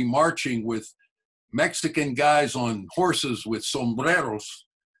to be marching with Mexican guys on horses with sombreros,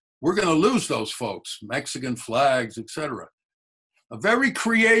 we're going to lose those folks, Mexican flags, etc. A very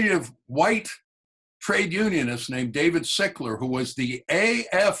creative white trade unionist named David Sickler, who was the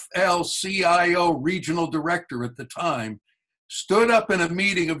AFL-CIO regional director at the time, stood up in a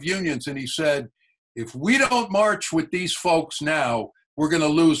meeting of unions and he said, if we don't march with these folks now, we're going to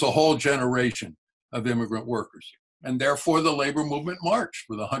lose a whole generation of immigrant workers. And therefore the labor movement marched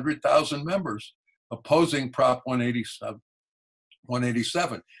with 100,000 members opposing Prop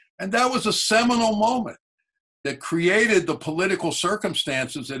 187. And that was a seminal moment that created the political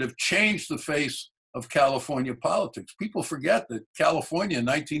circumstances that have changed the face of California politics. People forget that California in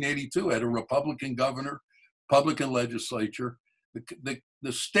 1982 had a Republican governor, Republican legislature. The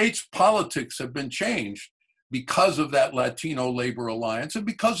state's politics have been changed because of that Latino labor alliance and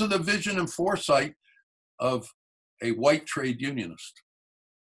because of the vision and foresight of a white trade unionist.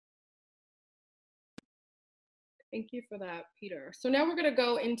 Thank you for that, Peter. So now we're going to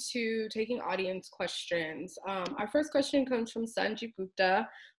go into taking audience questions. Our first question comes from Sanjay Gupta,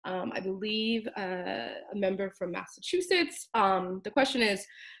 I believe a member from Massachusetts. The question is,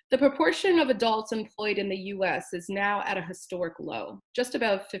 the proportion of adults employed in the US is now at a historic low, just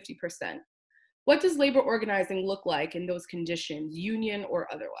about 50%. What does labor organizing look like in those conditions, union or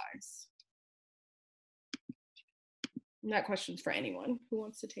otherwise? And that question's for anyone who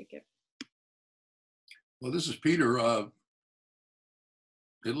wants to take it. Well, this is Peter. It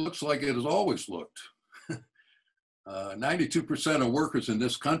looks like it has always looked. 92% of workers in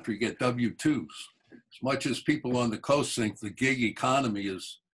this country get W-2s. As much as people on the coast think the gig economy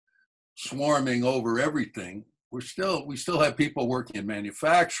is swarming over everything, we still have people working in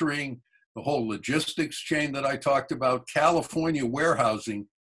manufacturing, the whole logistics chain that I talked about. California warehousing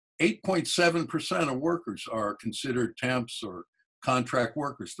 8.7% of workers are considered temps or contract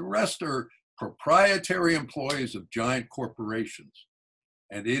workers. The rest are proprietary employees of giant corporations.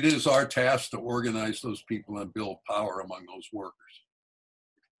 And it is our task to organize those people and build power among those workers.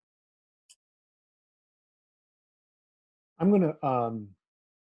 I'm going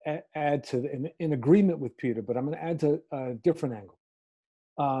to add to, in agreement with Peter, but I'm going to add to a different angle.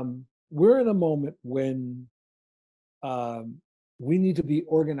 We're in a moment when we need to be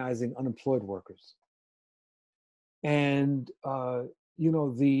organizing unemployed workers. And, you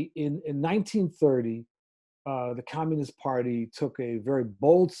know, in 1930, the Communist Party took a very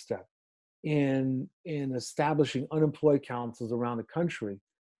bold step in establishing unemployed councils around the country.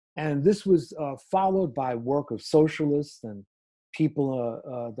 And this was followed by work of socialists and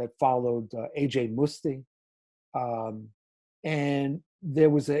people that followed A.J. Muste. And there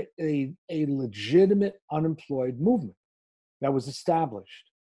was a legitimate unemployed movement that was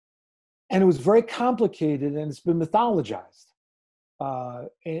established. And it was very complicated, and it's been mythologized.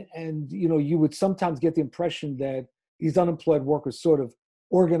 And you know, you would sometimes get the impression that these unemployed workers sort of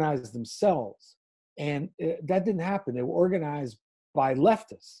organized themselves. And that didn't happen. They were organized by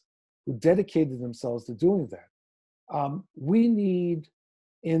leftists who dedicated themselves to doing that. We need,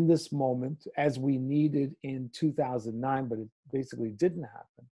 in this moment, as we needed in 2009, but it basically didn't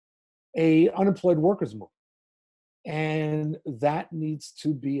happen, a unemployed workers movement. And that needs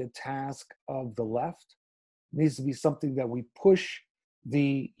to be a task of the left. It needs to be something that we push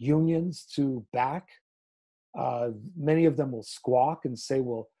the unions to back. Many of them will squawk and say,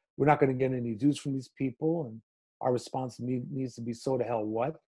 well, we're not going to get any dues from these people, and our response needs to be, so to hell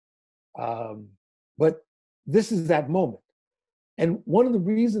what? But this is that moment. And one of the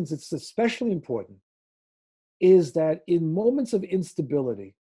reasons it's especially important is that in moments of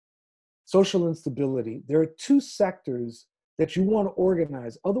instability, social instability, there are two sectors that you want to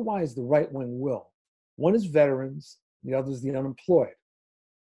organize, otherwise the right wing will. One is veterans, the other is the unemployed.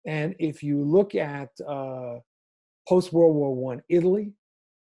 And if you look at post-World War I Italy,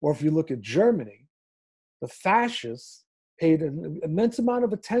 or if you look at Germany, the fascists paid an immense amount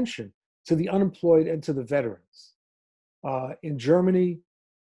of attention to the unemployed and to the veterans. In Germany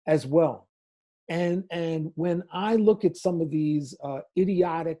as well. And when I look at some of these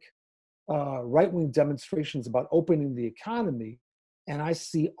idiotic right-wing demonstrations about opening the economy, and I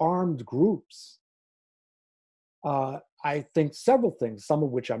see armed groups, I think several things, some of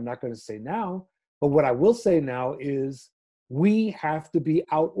which I'm not going to say now, but what I will say now is we have to be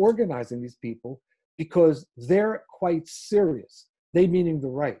out organizing these people because they're quite serious, they meaning the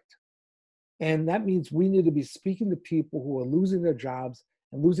right. And that means we need to be speaking to people who are losing their jobs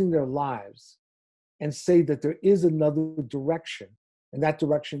and losing their lives and say that there is another direction. And that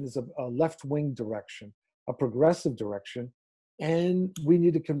direction is a left-wing direction, a progressive direction. And we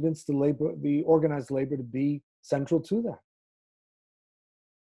need to convince the organized labor to be central to that.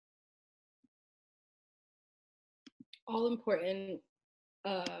 All important,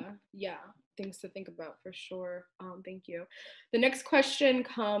 things to think about for sure. Thank you. The next question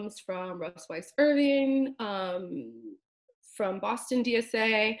comes from Russ Weiss-Irving from Boston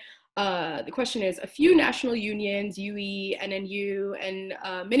DSA. The question is, a few national unions, UE, NNU, and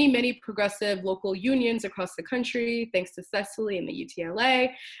many progressive local unions across the country, thanks to Cecily and the UTLA,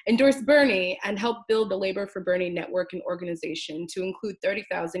 endorsed Bernie and helped build the Labor for Bernie network and organization to include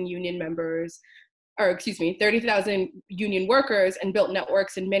 30,000 union members, 30,000 union workers, and built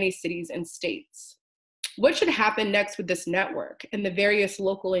networks in many cities and states. What should happen next with this network and the various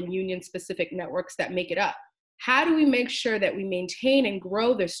local and union-specific networks that make it up? How do we make sure that we maintain and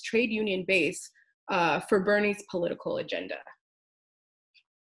grow this trade union base for Bernie's political agenda?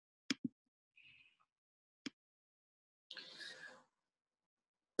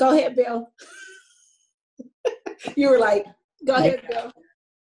 Go ahead, Bill. You were like, go ahead, Bill.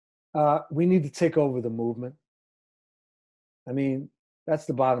 We need to take over the movement. I mean, that's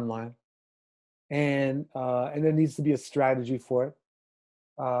the bottom line. And there needs to be a strategy for it.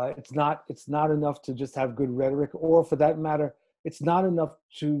 It's not enough to just have good rhetoric, or for that matter, it's not enough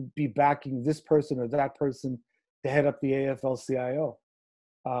to be backing this person or that person to head up the AFL-CIO.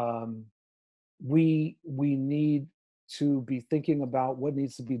 We need to be thinking about what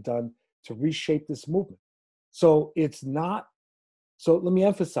needs to be done to reshape this movement. So let me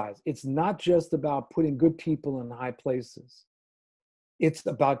emphasize, it's not just about putting good people in high places. It's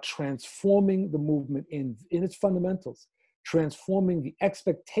about transforming the movement in its fundamentals, transforming the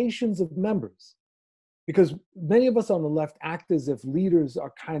expectations of members. Because many of us on the left act as if leaders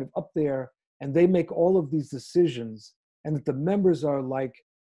are kind of up there and they make all of these decisions, and that the members are like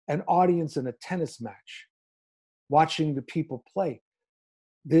an audience in a tennis match, watching the people play.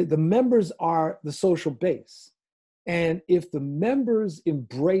 the members are the social base. And if the members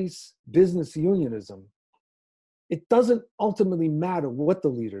embrace business unionism, it doesn't ultimately matter what the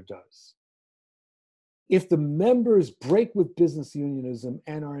leader does. If the members break with business unionism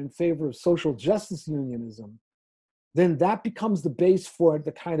and are in favor of social justice unionism, then that becomes the base for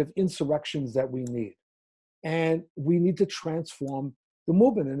the kind of insurrections that we need. And we need to transform the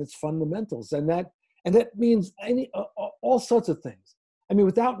movement and its fundamentals. And that means all sorts of things. I mean,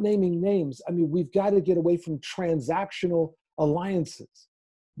 without naming names, I mean, we've got to get away from transactional alliances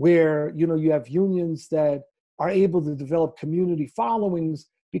where, you know, you have unions that are able to develop community followings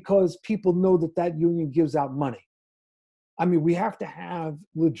because people know that that union gives out money. I mean, we have to have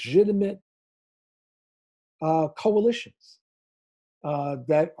legitimate coalitions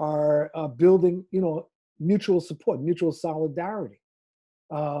that are building, you know, mutual support, mutual solidarity.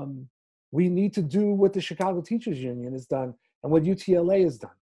 We need to do what the Chicago Teachers Union has done and what UTLA has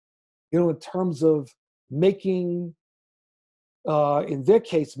done, you know, in terms of making, in their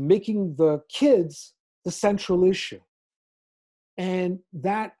case, making the kids the central issue. And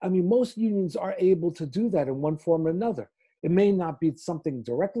that, I mean, most unions are able to do that in one form or another. It may not be something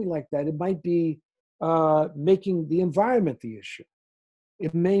directly like that. It might be making the environment the issue.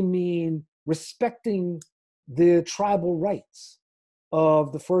 It may mean respecting the tribal rights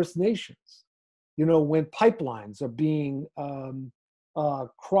of the First Nations. You know, when pipelines are being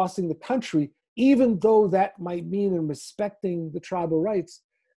crossing the country, even though that might mean in respecting the tribal rights,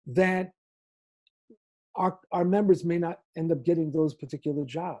 that our members may not end up getting those particular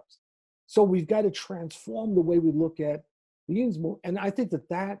jobs. So we've got to transform the way we look at the unions. And I think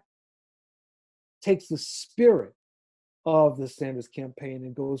that takes the spirit of the Sanders campaign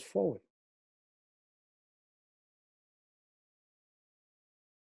and goes forward.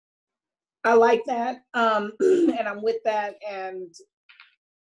 I like that, and I'm with that, and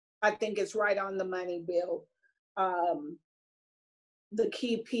I think it's right on the money, Bill. The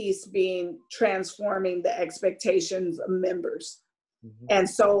key piece being transforming the expectations of members. Mm-hmm. And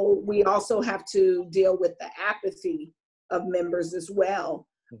so we also have to deal with the apathy of members as well.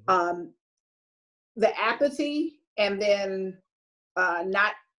 Mm-hmm. The apathy, and then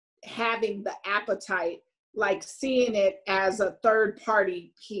not having the appetite, like seeing it as a third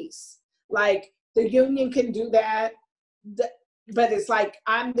party piece. Like the union can do that, but it's like,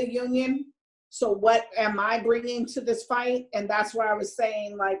 I'm the union, so what am I bringing to this fight? And that's why I was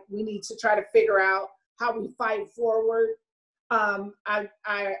saying, like, we need to try to figure out how we fight forward. I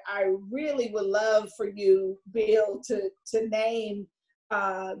really would love for you, Bill, to name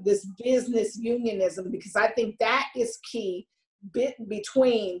this business unionism, because I think that is key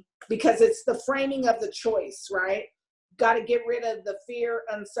because it's the framing of the choice, right? Got to get rid of the fear,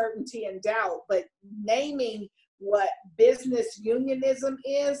 uncertainty, and doubt, but naming what business unionism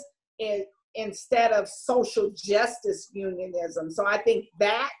is instead of social justice unionism. So I think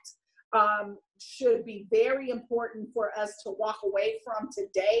that should be very important for us to walk away from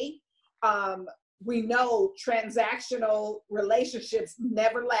today. We know transactional relationships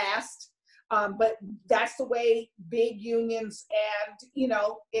never last, but that's the way big unions and, you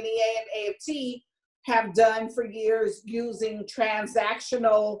know, NEA and AFT have done for years, using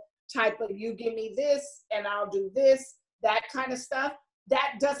transactional type of, you give me this and I'll do this, that kind of stuff.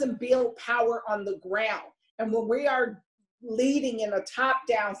 That doesn't build power on the ground. And when we are leading in a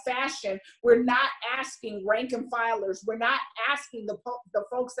top-down fashion, we're not asking rank and filers, we're not asking the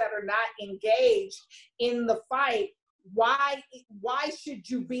folks that are not engaged in the fight, why should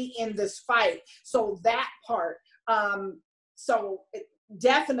you be in this fight? So that part,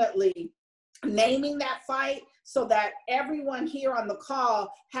 definitely naming that fight so that everyone here on the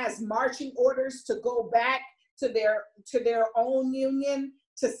call has marching orders to go back to their own union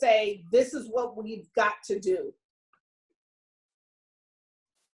to say, this is what we've got to do.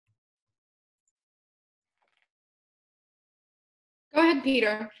 Go ahead,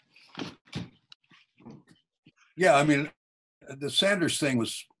 Peter. Yeah, I mean, the Sanders thing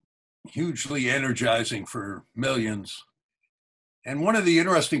was hugely energizing for millions. And one of the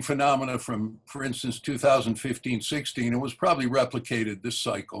interesting phenomena from, for instance, 2015-16, it was probably replicated this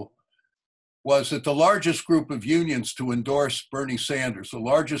cycle, was that the largest group of unions to endorse Bernie Sanders, the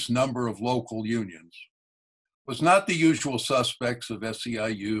largest number of local unions, was not the usual suspects of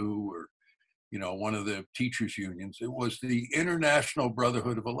SEIU or, you know, one of the teachers' unions. It was the International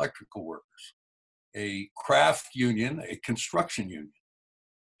Brotherhood of Electrical Workers, a craft union, a construction union.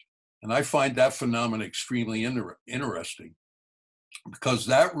 And I find that phenomenon extremely interesting, because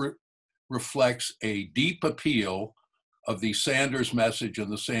that reflects a deep appeal of the Sanders message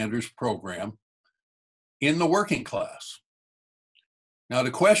and the Sanders program in the working class. Now, the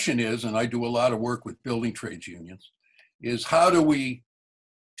question is, and I do a lot of work with building trades unions, is how do we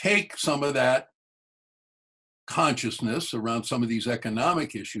take some of that consciousness around some of these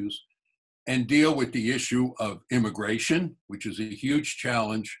economic issues and deal with the issue of immigration, which is a huge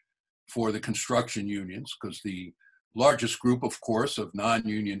challenge for the construction unions, because the largest group, of course, of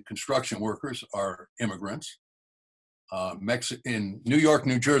non-union construction workers are immigrants. In New York,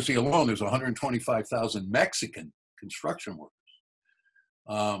 New Jersey alone, there's 125,000 Mexican construction workers.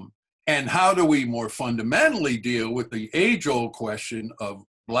 And how do we more fundamentally deal with the age-old question of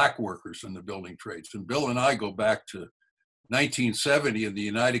Black workers in the building trades? And Bill and I go back to 1970 and the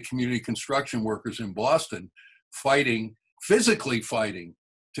United Community Construction Workers in Boston physically fighting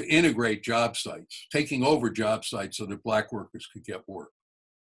to integrate job sites, taking over job sites so that Black workers could get work.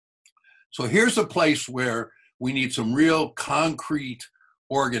 So here's a place where we need some real concrete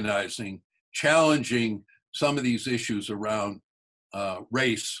organizing, challenging some of these issues around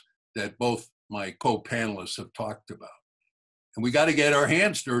race that both my co-panelists have talked about. And we got to get our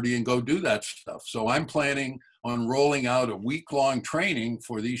hands dirty and go do that stuff. So I'm planning on rolling out a week-long training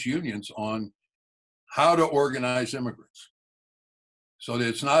for these unions on how to organize immigrants, so that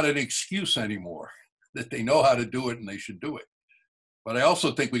it's not an excuse anymore, that they know how to do it and they should do it. But I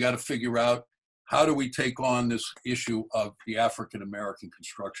also think we got to figure out, how do we take on this issue of the African-American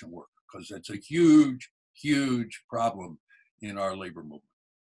construction worker? Because it's a huge, huge problem in our labor movement.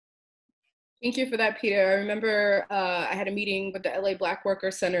 Thank you for that, Peter. I remember I had a meeting with the LA Black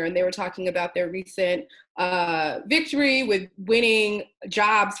Workers Center, and they were talking about their recent victory with winning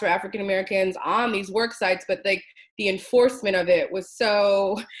jobs for African Americans on these work sites, but like the enforcement of it was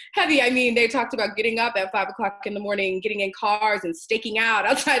so heavy. I mean, they talked about getting up at 5 o'clock in the morning, getting in cars and staking out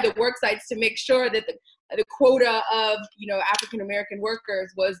outside the work sites to make sure that the quota of, African American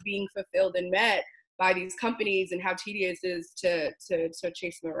workers was being fulfilled and met by these companies, and how tedious it is to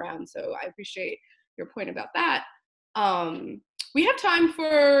chase them around. So I appreciate your point about that. We have time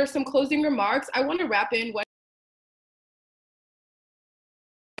for some closing remarks. I want to wrap in what,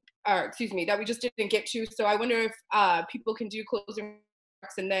 that we just didn't get to. So I wonder if people can do closing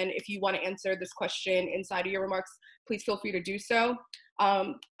remarks, and then if you want to answer this question inside of your remarks, please feel free to do so.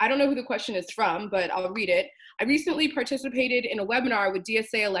 I don't know who the question is from, but I'll read it. I recently participated in a webinar with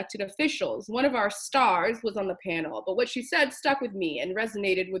DSA elected officials. One of our stars was on the panel, but what she said stuck with me and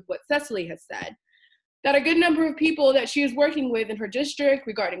resonated with what Cecily has said, that a good number of people that she is working with in her district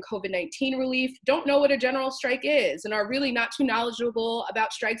regarding COVID-19 relief don't know what a general strike is and are really not too knowledgeable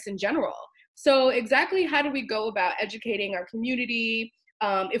about strikes in general. So exactly how do we go about educating our community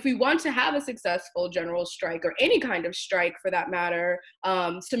if we want to have a successful general strike, or any kind of strike for that matter,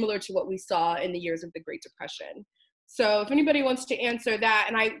 similar to what we saw in the years of the Great Depression? So if anybody wants to answer that,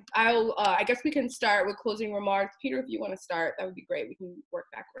 and I guess we can start with closing remarks. Peter, if you want to start, that would be great. We can work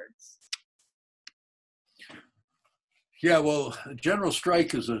backwards. Yeah, well, a general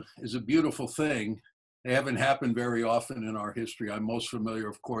strike is a beautiful thing. They haven't happened very often in our history. I'm most familiar,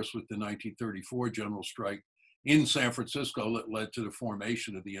 of course, with the 1934 general strike in San Francisco that led to the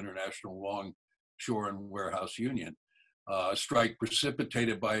formation of the International Longshore and Warehouse Union. A strike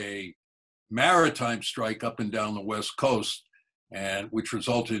precipitated by a maritime strike up and down the West Coast, and which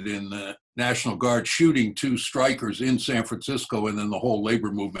resulted in the National Guard shooting 2 strikers in San Francisco, and then the whole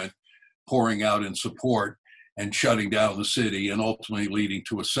labor movement pouring out in support and shutting down the city, and ultimately leading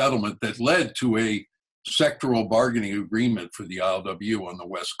to a settlement that led to a sectoral bargaining agreement for the ILWU on the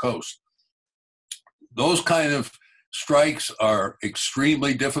West Coast. Those kind of strikes are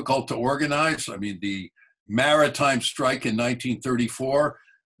extremely difficult to organize. I mean, the maritime strike in 1934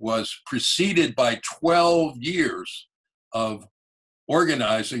 was preceded by 12 years of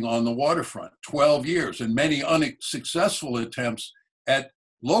organizing on the waterfront, 12 years, and many unsuccessful attempts at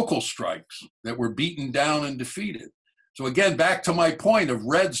local strikes that were beaten down and defeated. So again, back to my point of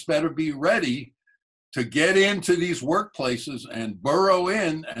Reds better be ready to get into these workplaces and burrow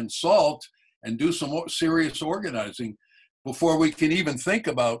in and salt and do some more serious organizing before we can even think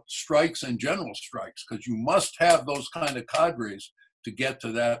about strikes and general strikes, because you must have those kind of cadres to get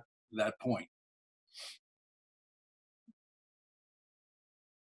to that point.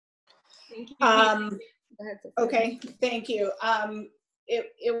 Thank you. Okay, thank you.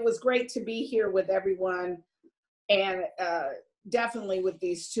 It was great to be here with everyone, and definitely with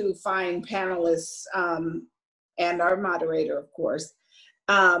these 2 fine panelists and our moderator, of course.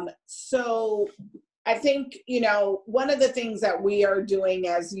 So I think, one of the things that we are doing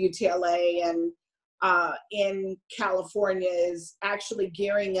as UTLA and in California is actually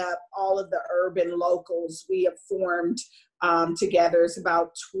gearing up all of the urban locals we have formed together. It's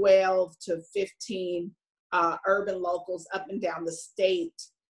about 12 to 15 urban locals up and down the state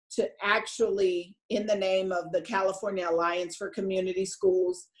to actually, in the name of the California Alliance for Community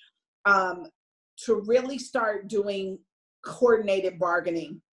Schools, to really start doing coordinated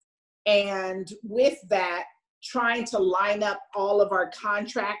bargaining. And with that, trying to line up all of our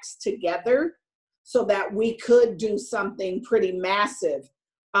contracts together so that we could do something pretty massive.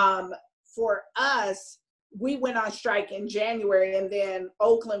 For us, we went on strike in January, and then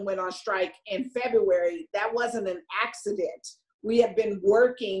Oakland went on strike in February. That wasn't an accident. We have been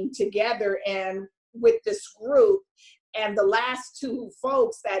working together and with this group, and the last two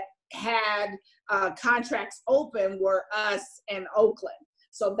folks that had contracts open were us and Oakland.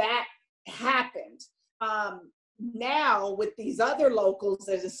 So that happened. Now with these other locals,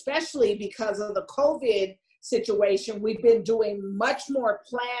 and especially because of the COVID situation, we've been doing much more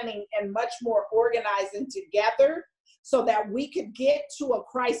planning and much more organizing together so that we could get to a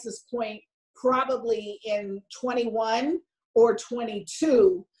crisis point probably in 21 or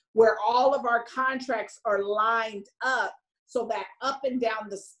 22, where all of our contracts are lined up so that up and down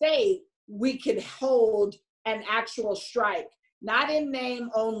the state, we could hold an actual strike. Not in name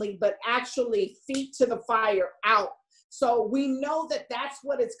only, but actually feet to the fire out. So we know that that's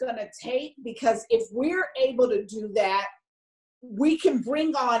what it's going to take, because if we're able to do that, we can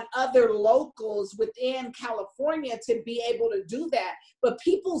bring on other locals within California to be able to do that. But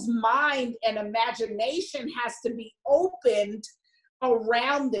people's mind and imagination has to be opened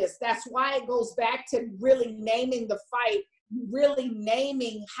around this. That's why it goes back to really naming the fight, really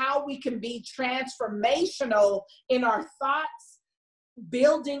naming how we can be transformational in our thoughts,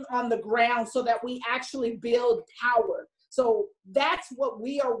 building on the ground so that we actually build power. So that's what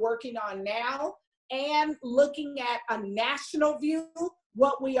we are working on now. And looking at a national view,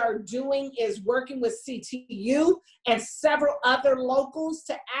 what we are doing is working with CTU and several other locals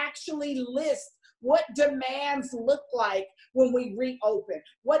to actually list what demands look like when we reopen.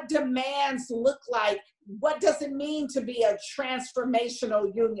 What demands look like? What does it mean to be a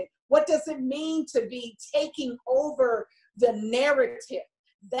transformational union? What does it mean to be taking over the narrative?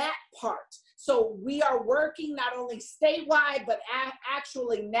 That part. So we are working not only statewide, but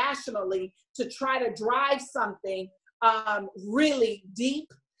actually nationally to try to drive something really deep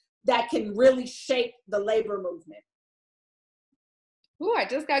that can really shape the labor movement. Ooh, I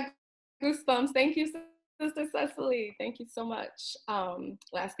just got goosebumps. Thank you, Sister Cecily. Thank you so much.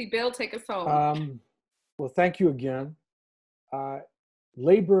 Lastly, Bill, take us home. Well, thank you again.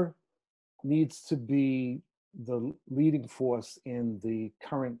 Labor needs to be the leading force in the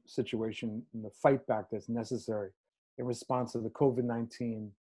current situation, in the fight back that's necessary in response to the COVID-19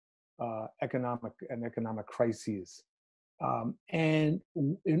 economic crises. And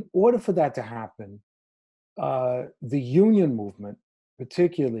in order for that to happen, the union movement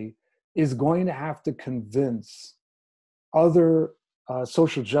particularly is going to have to convince other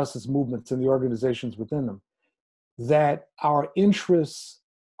social justice movements and the organizations within them that our interests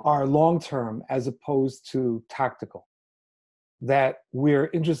are long-term as opposed to tactical, that we're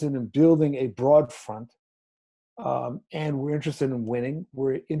interested in building a broad front, and we're interested in winning.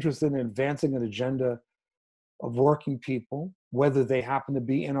 We're interested in advancing an agenda of working people, whether they happen to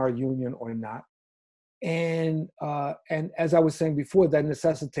be in our union or not. And as I was saying before, that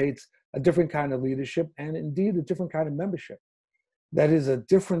necessitates a different kind of leadership and indeed a different kind of membership. That is a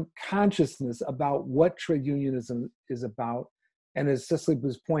different consciousness about what trade unionism is about. And as Cecily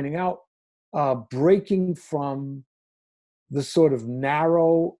was pointing out, breaking from the sort of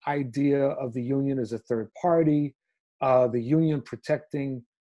narrow idea of the union as a third party, the union protecting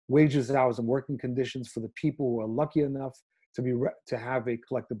wages, hours, and working conditions for the people who are lucky enough to have a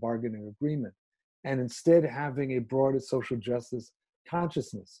collective bargaining agreement, and instead having a broader social justice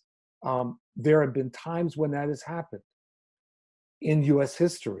consciousness. There have been times when that has happened in US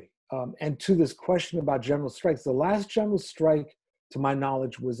history. And to this question about general strikes, the last general strike, to my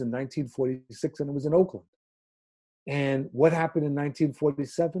knowledge, was in 1946, and it was in Oakland. And what happened in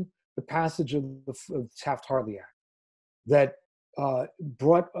 1947? The passage of the Taft-Hartley Act that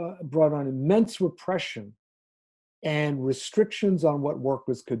brought on immense repression and restrictions on what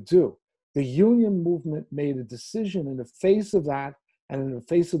workers could do. The union movement made a decision in the face of that and in the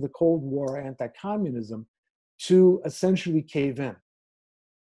face of the Cold War anti-communism to essentially cave in,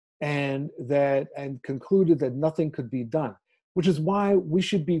 and concluded that nothing could be done, which is why we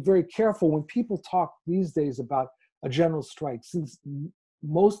should be very careful when people talk these days about a general strike, since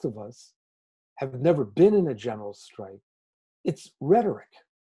most of us have never been in a general strike. It's rhetoric,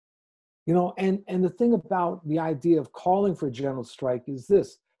 and the thing about the idea of calling for a general strike is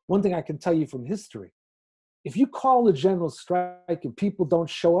this. One thing I can tell you from history: if you call a general strike and people don't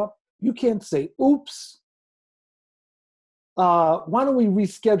show up, you can't say, oops, why don't we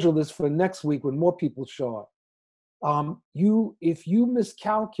reschedule this for next week when more people show up? If you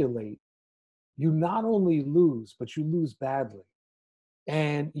miscalculate, you not only lose, but you lose badly.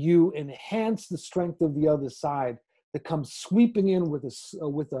 And you enhance the strength of the other side that comes sweeping in with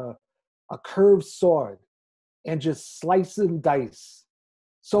a curved sword and just slice and dice.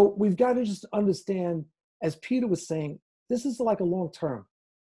 So we've got to just understand, as Peter was saying, this is like a long-term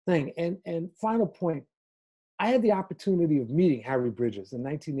thing. And final point, I had the opportunity of meeting Harry Bridges in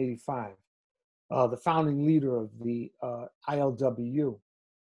 1985, the founding leader of the ILWU.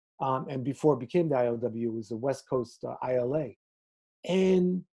 And before it became the ILWU, it was the West Coast ILA.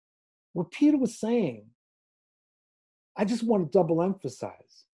 And what Peter was saying, I just want to double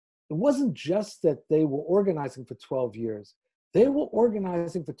emphasize. It wasn't just that they were organizing for 12 years. They were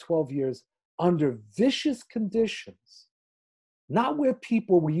organizing for 12 years under vicious conditions, not where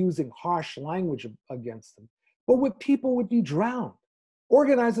people were using harsh language against them, but where people would be drowned.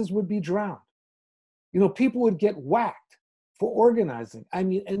 Organizers would be drowned. You know, people would get whacked for organizing. I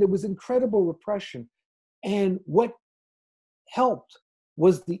mean, and there was incredible repression. And what helped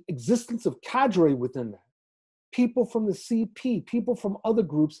was the existence of cadre within that. People from the CP, people from other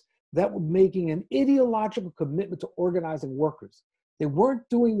groups that were making an ideological commitment to organizing workers. They weren't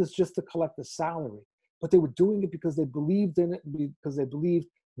doing this just to collect a salary, but they were doing it because they believed in it, because they believed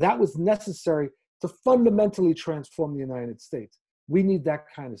that was necessary to fundamentally transform the United States. We need that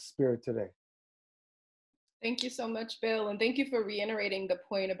kind of spirit today. Thank you so much, Bill. And thank you for reiterating the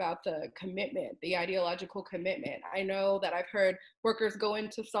point about the commitment, the ideological commitment. I know that I've heard workers go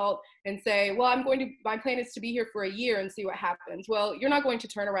into SALT and say, well, my plan is to be here for a year and see what happens. Well, you're not going to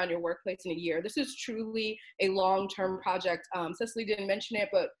turn around your workplace in a year. This is truly a long-term project. Cecily didn't mention it,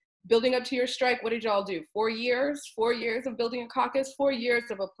 but building up to your strike, what did y'all do? 4 years? 4 years of building a caucus, 4 years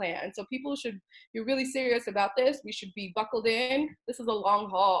of a plan. So people should be really serious about this. We should be buckled in. This is a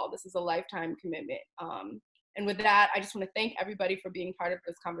long haul. This is a lifetime commitment. And with that, I just want to thank everybody for being part of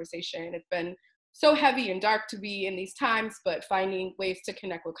this conversation. It's been so heavy and dark to be in these times, but finding ways to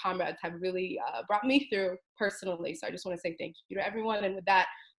connect with comrades have really brought me through personally. So I just want to say thank you to everyone. And with that,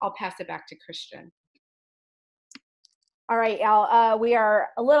 I'll pass it back to Christian. All right, Al, we are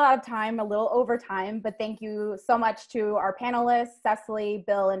a little out of time, a little over time, but thank you so much to our panelists, Cecily,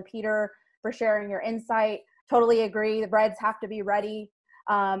 Bill, and Peter, for sharing your insight. Totally agree, the Reds have to be ready.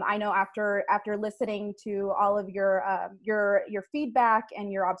 I know after listening to all of your feedback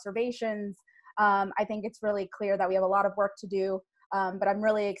and your observations, I think it's really clear that we have a lot of work to do, but I'm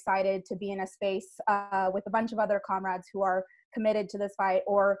really excited to be in a space with a bunch of other comrades who are committed to this fight,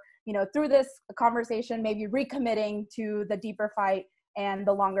 or, you know, through this conversation, maybe recommitting to the deeper fight and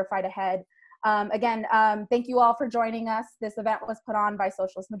the longer fight ahead. Again, thank you all for joining us. This event was put on by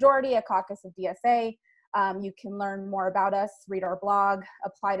Socialist Majority, a caucus of DSA. You can learn more about us, read our blog,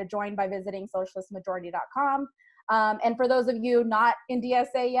 apply to join by visiting socialistmajority.com. And for those of you not in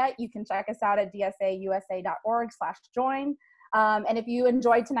DSA yet, you can check us out at dsausa.org/join. And if you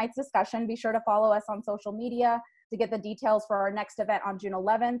enjoyed tonight's discussion, be sure to follow us on social media to get the details for our next event on June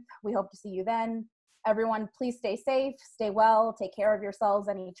 11th. We hope to see you then. Everyone, please stay safe, stay well, take care of yourselves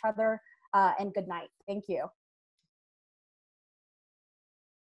and each other, and good night. Thank you.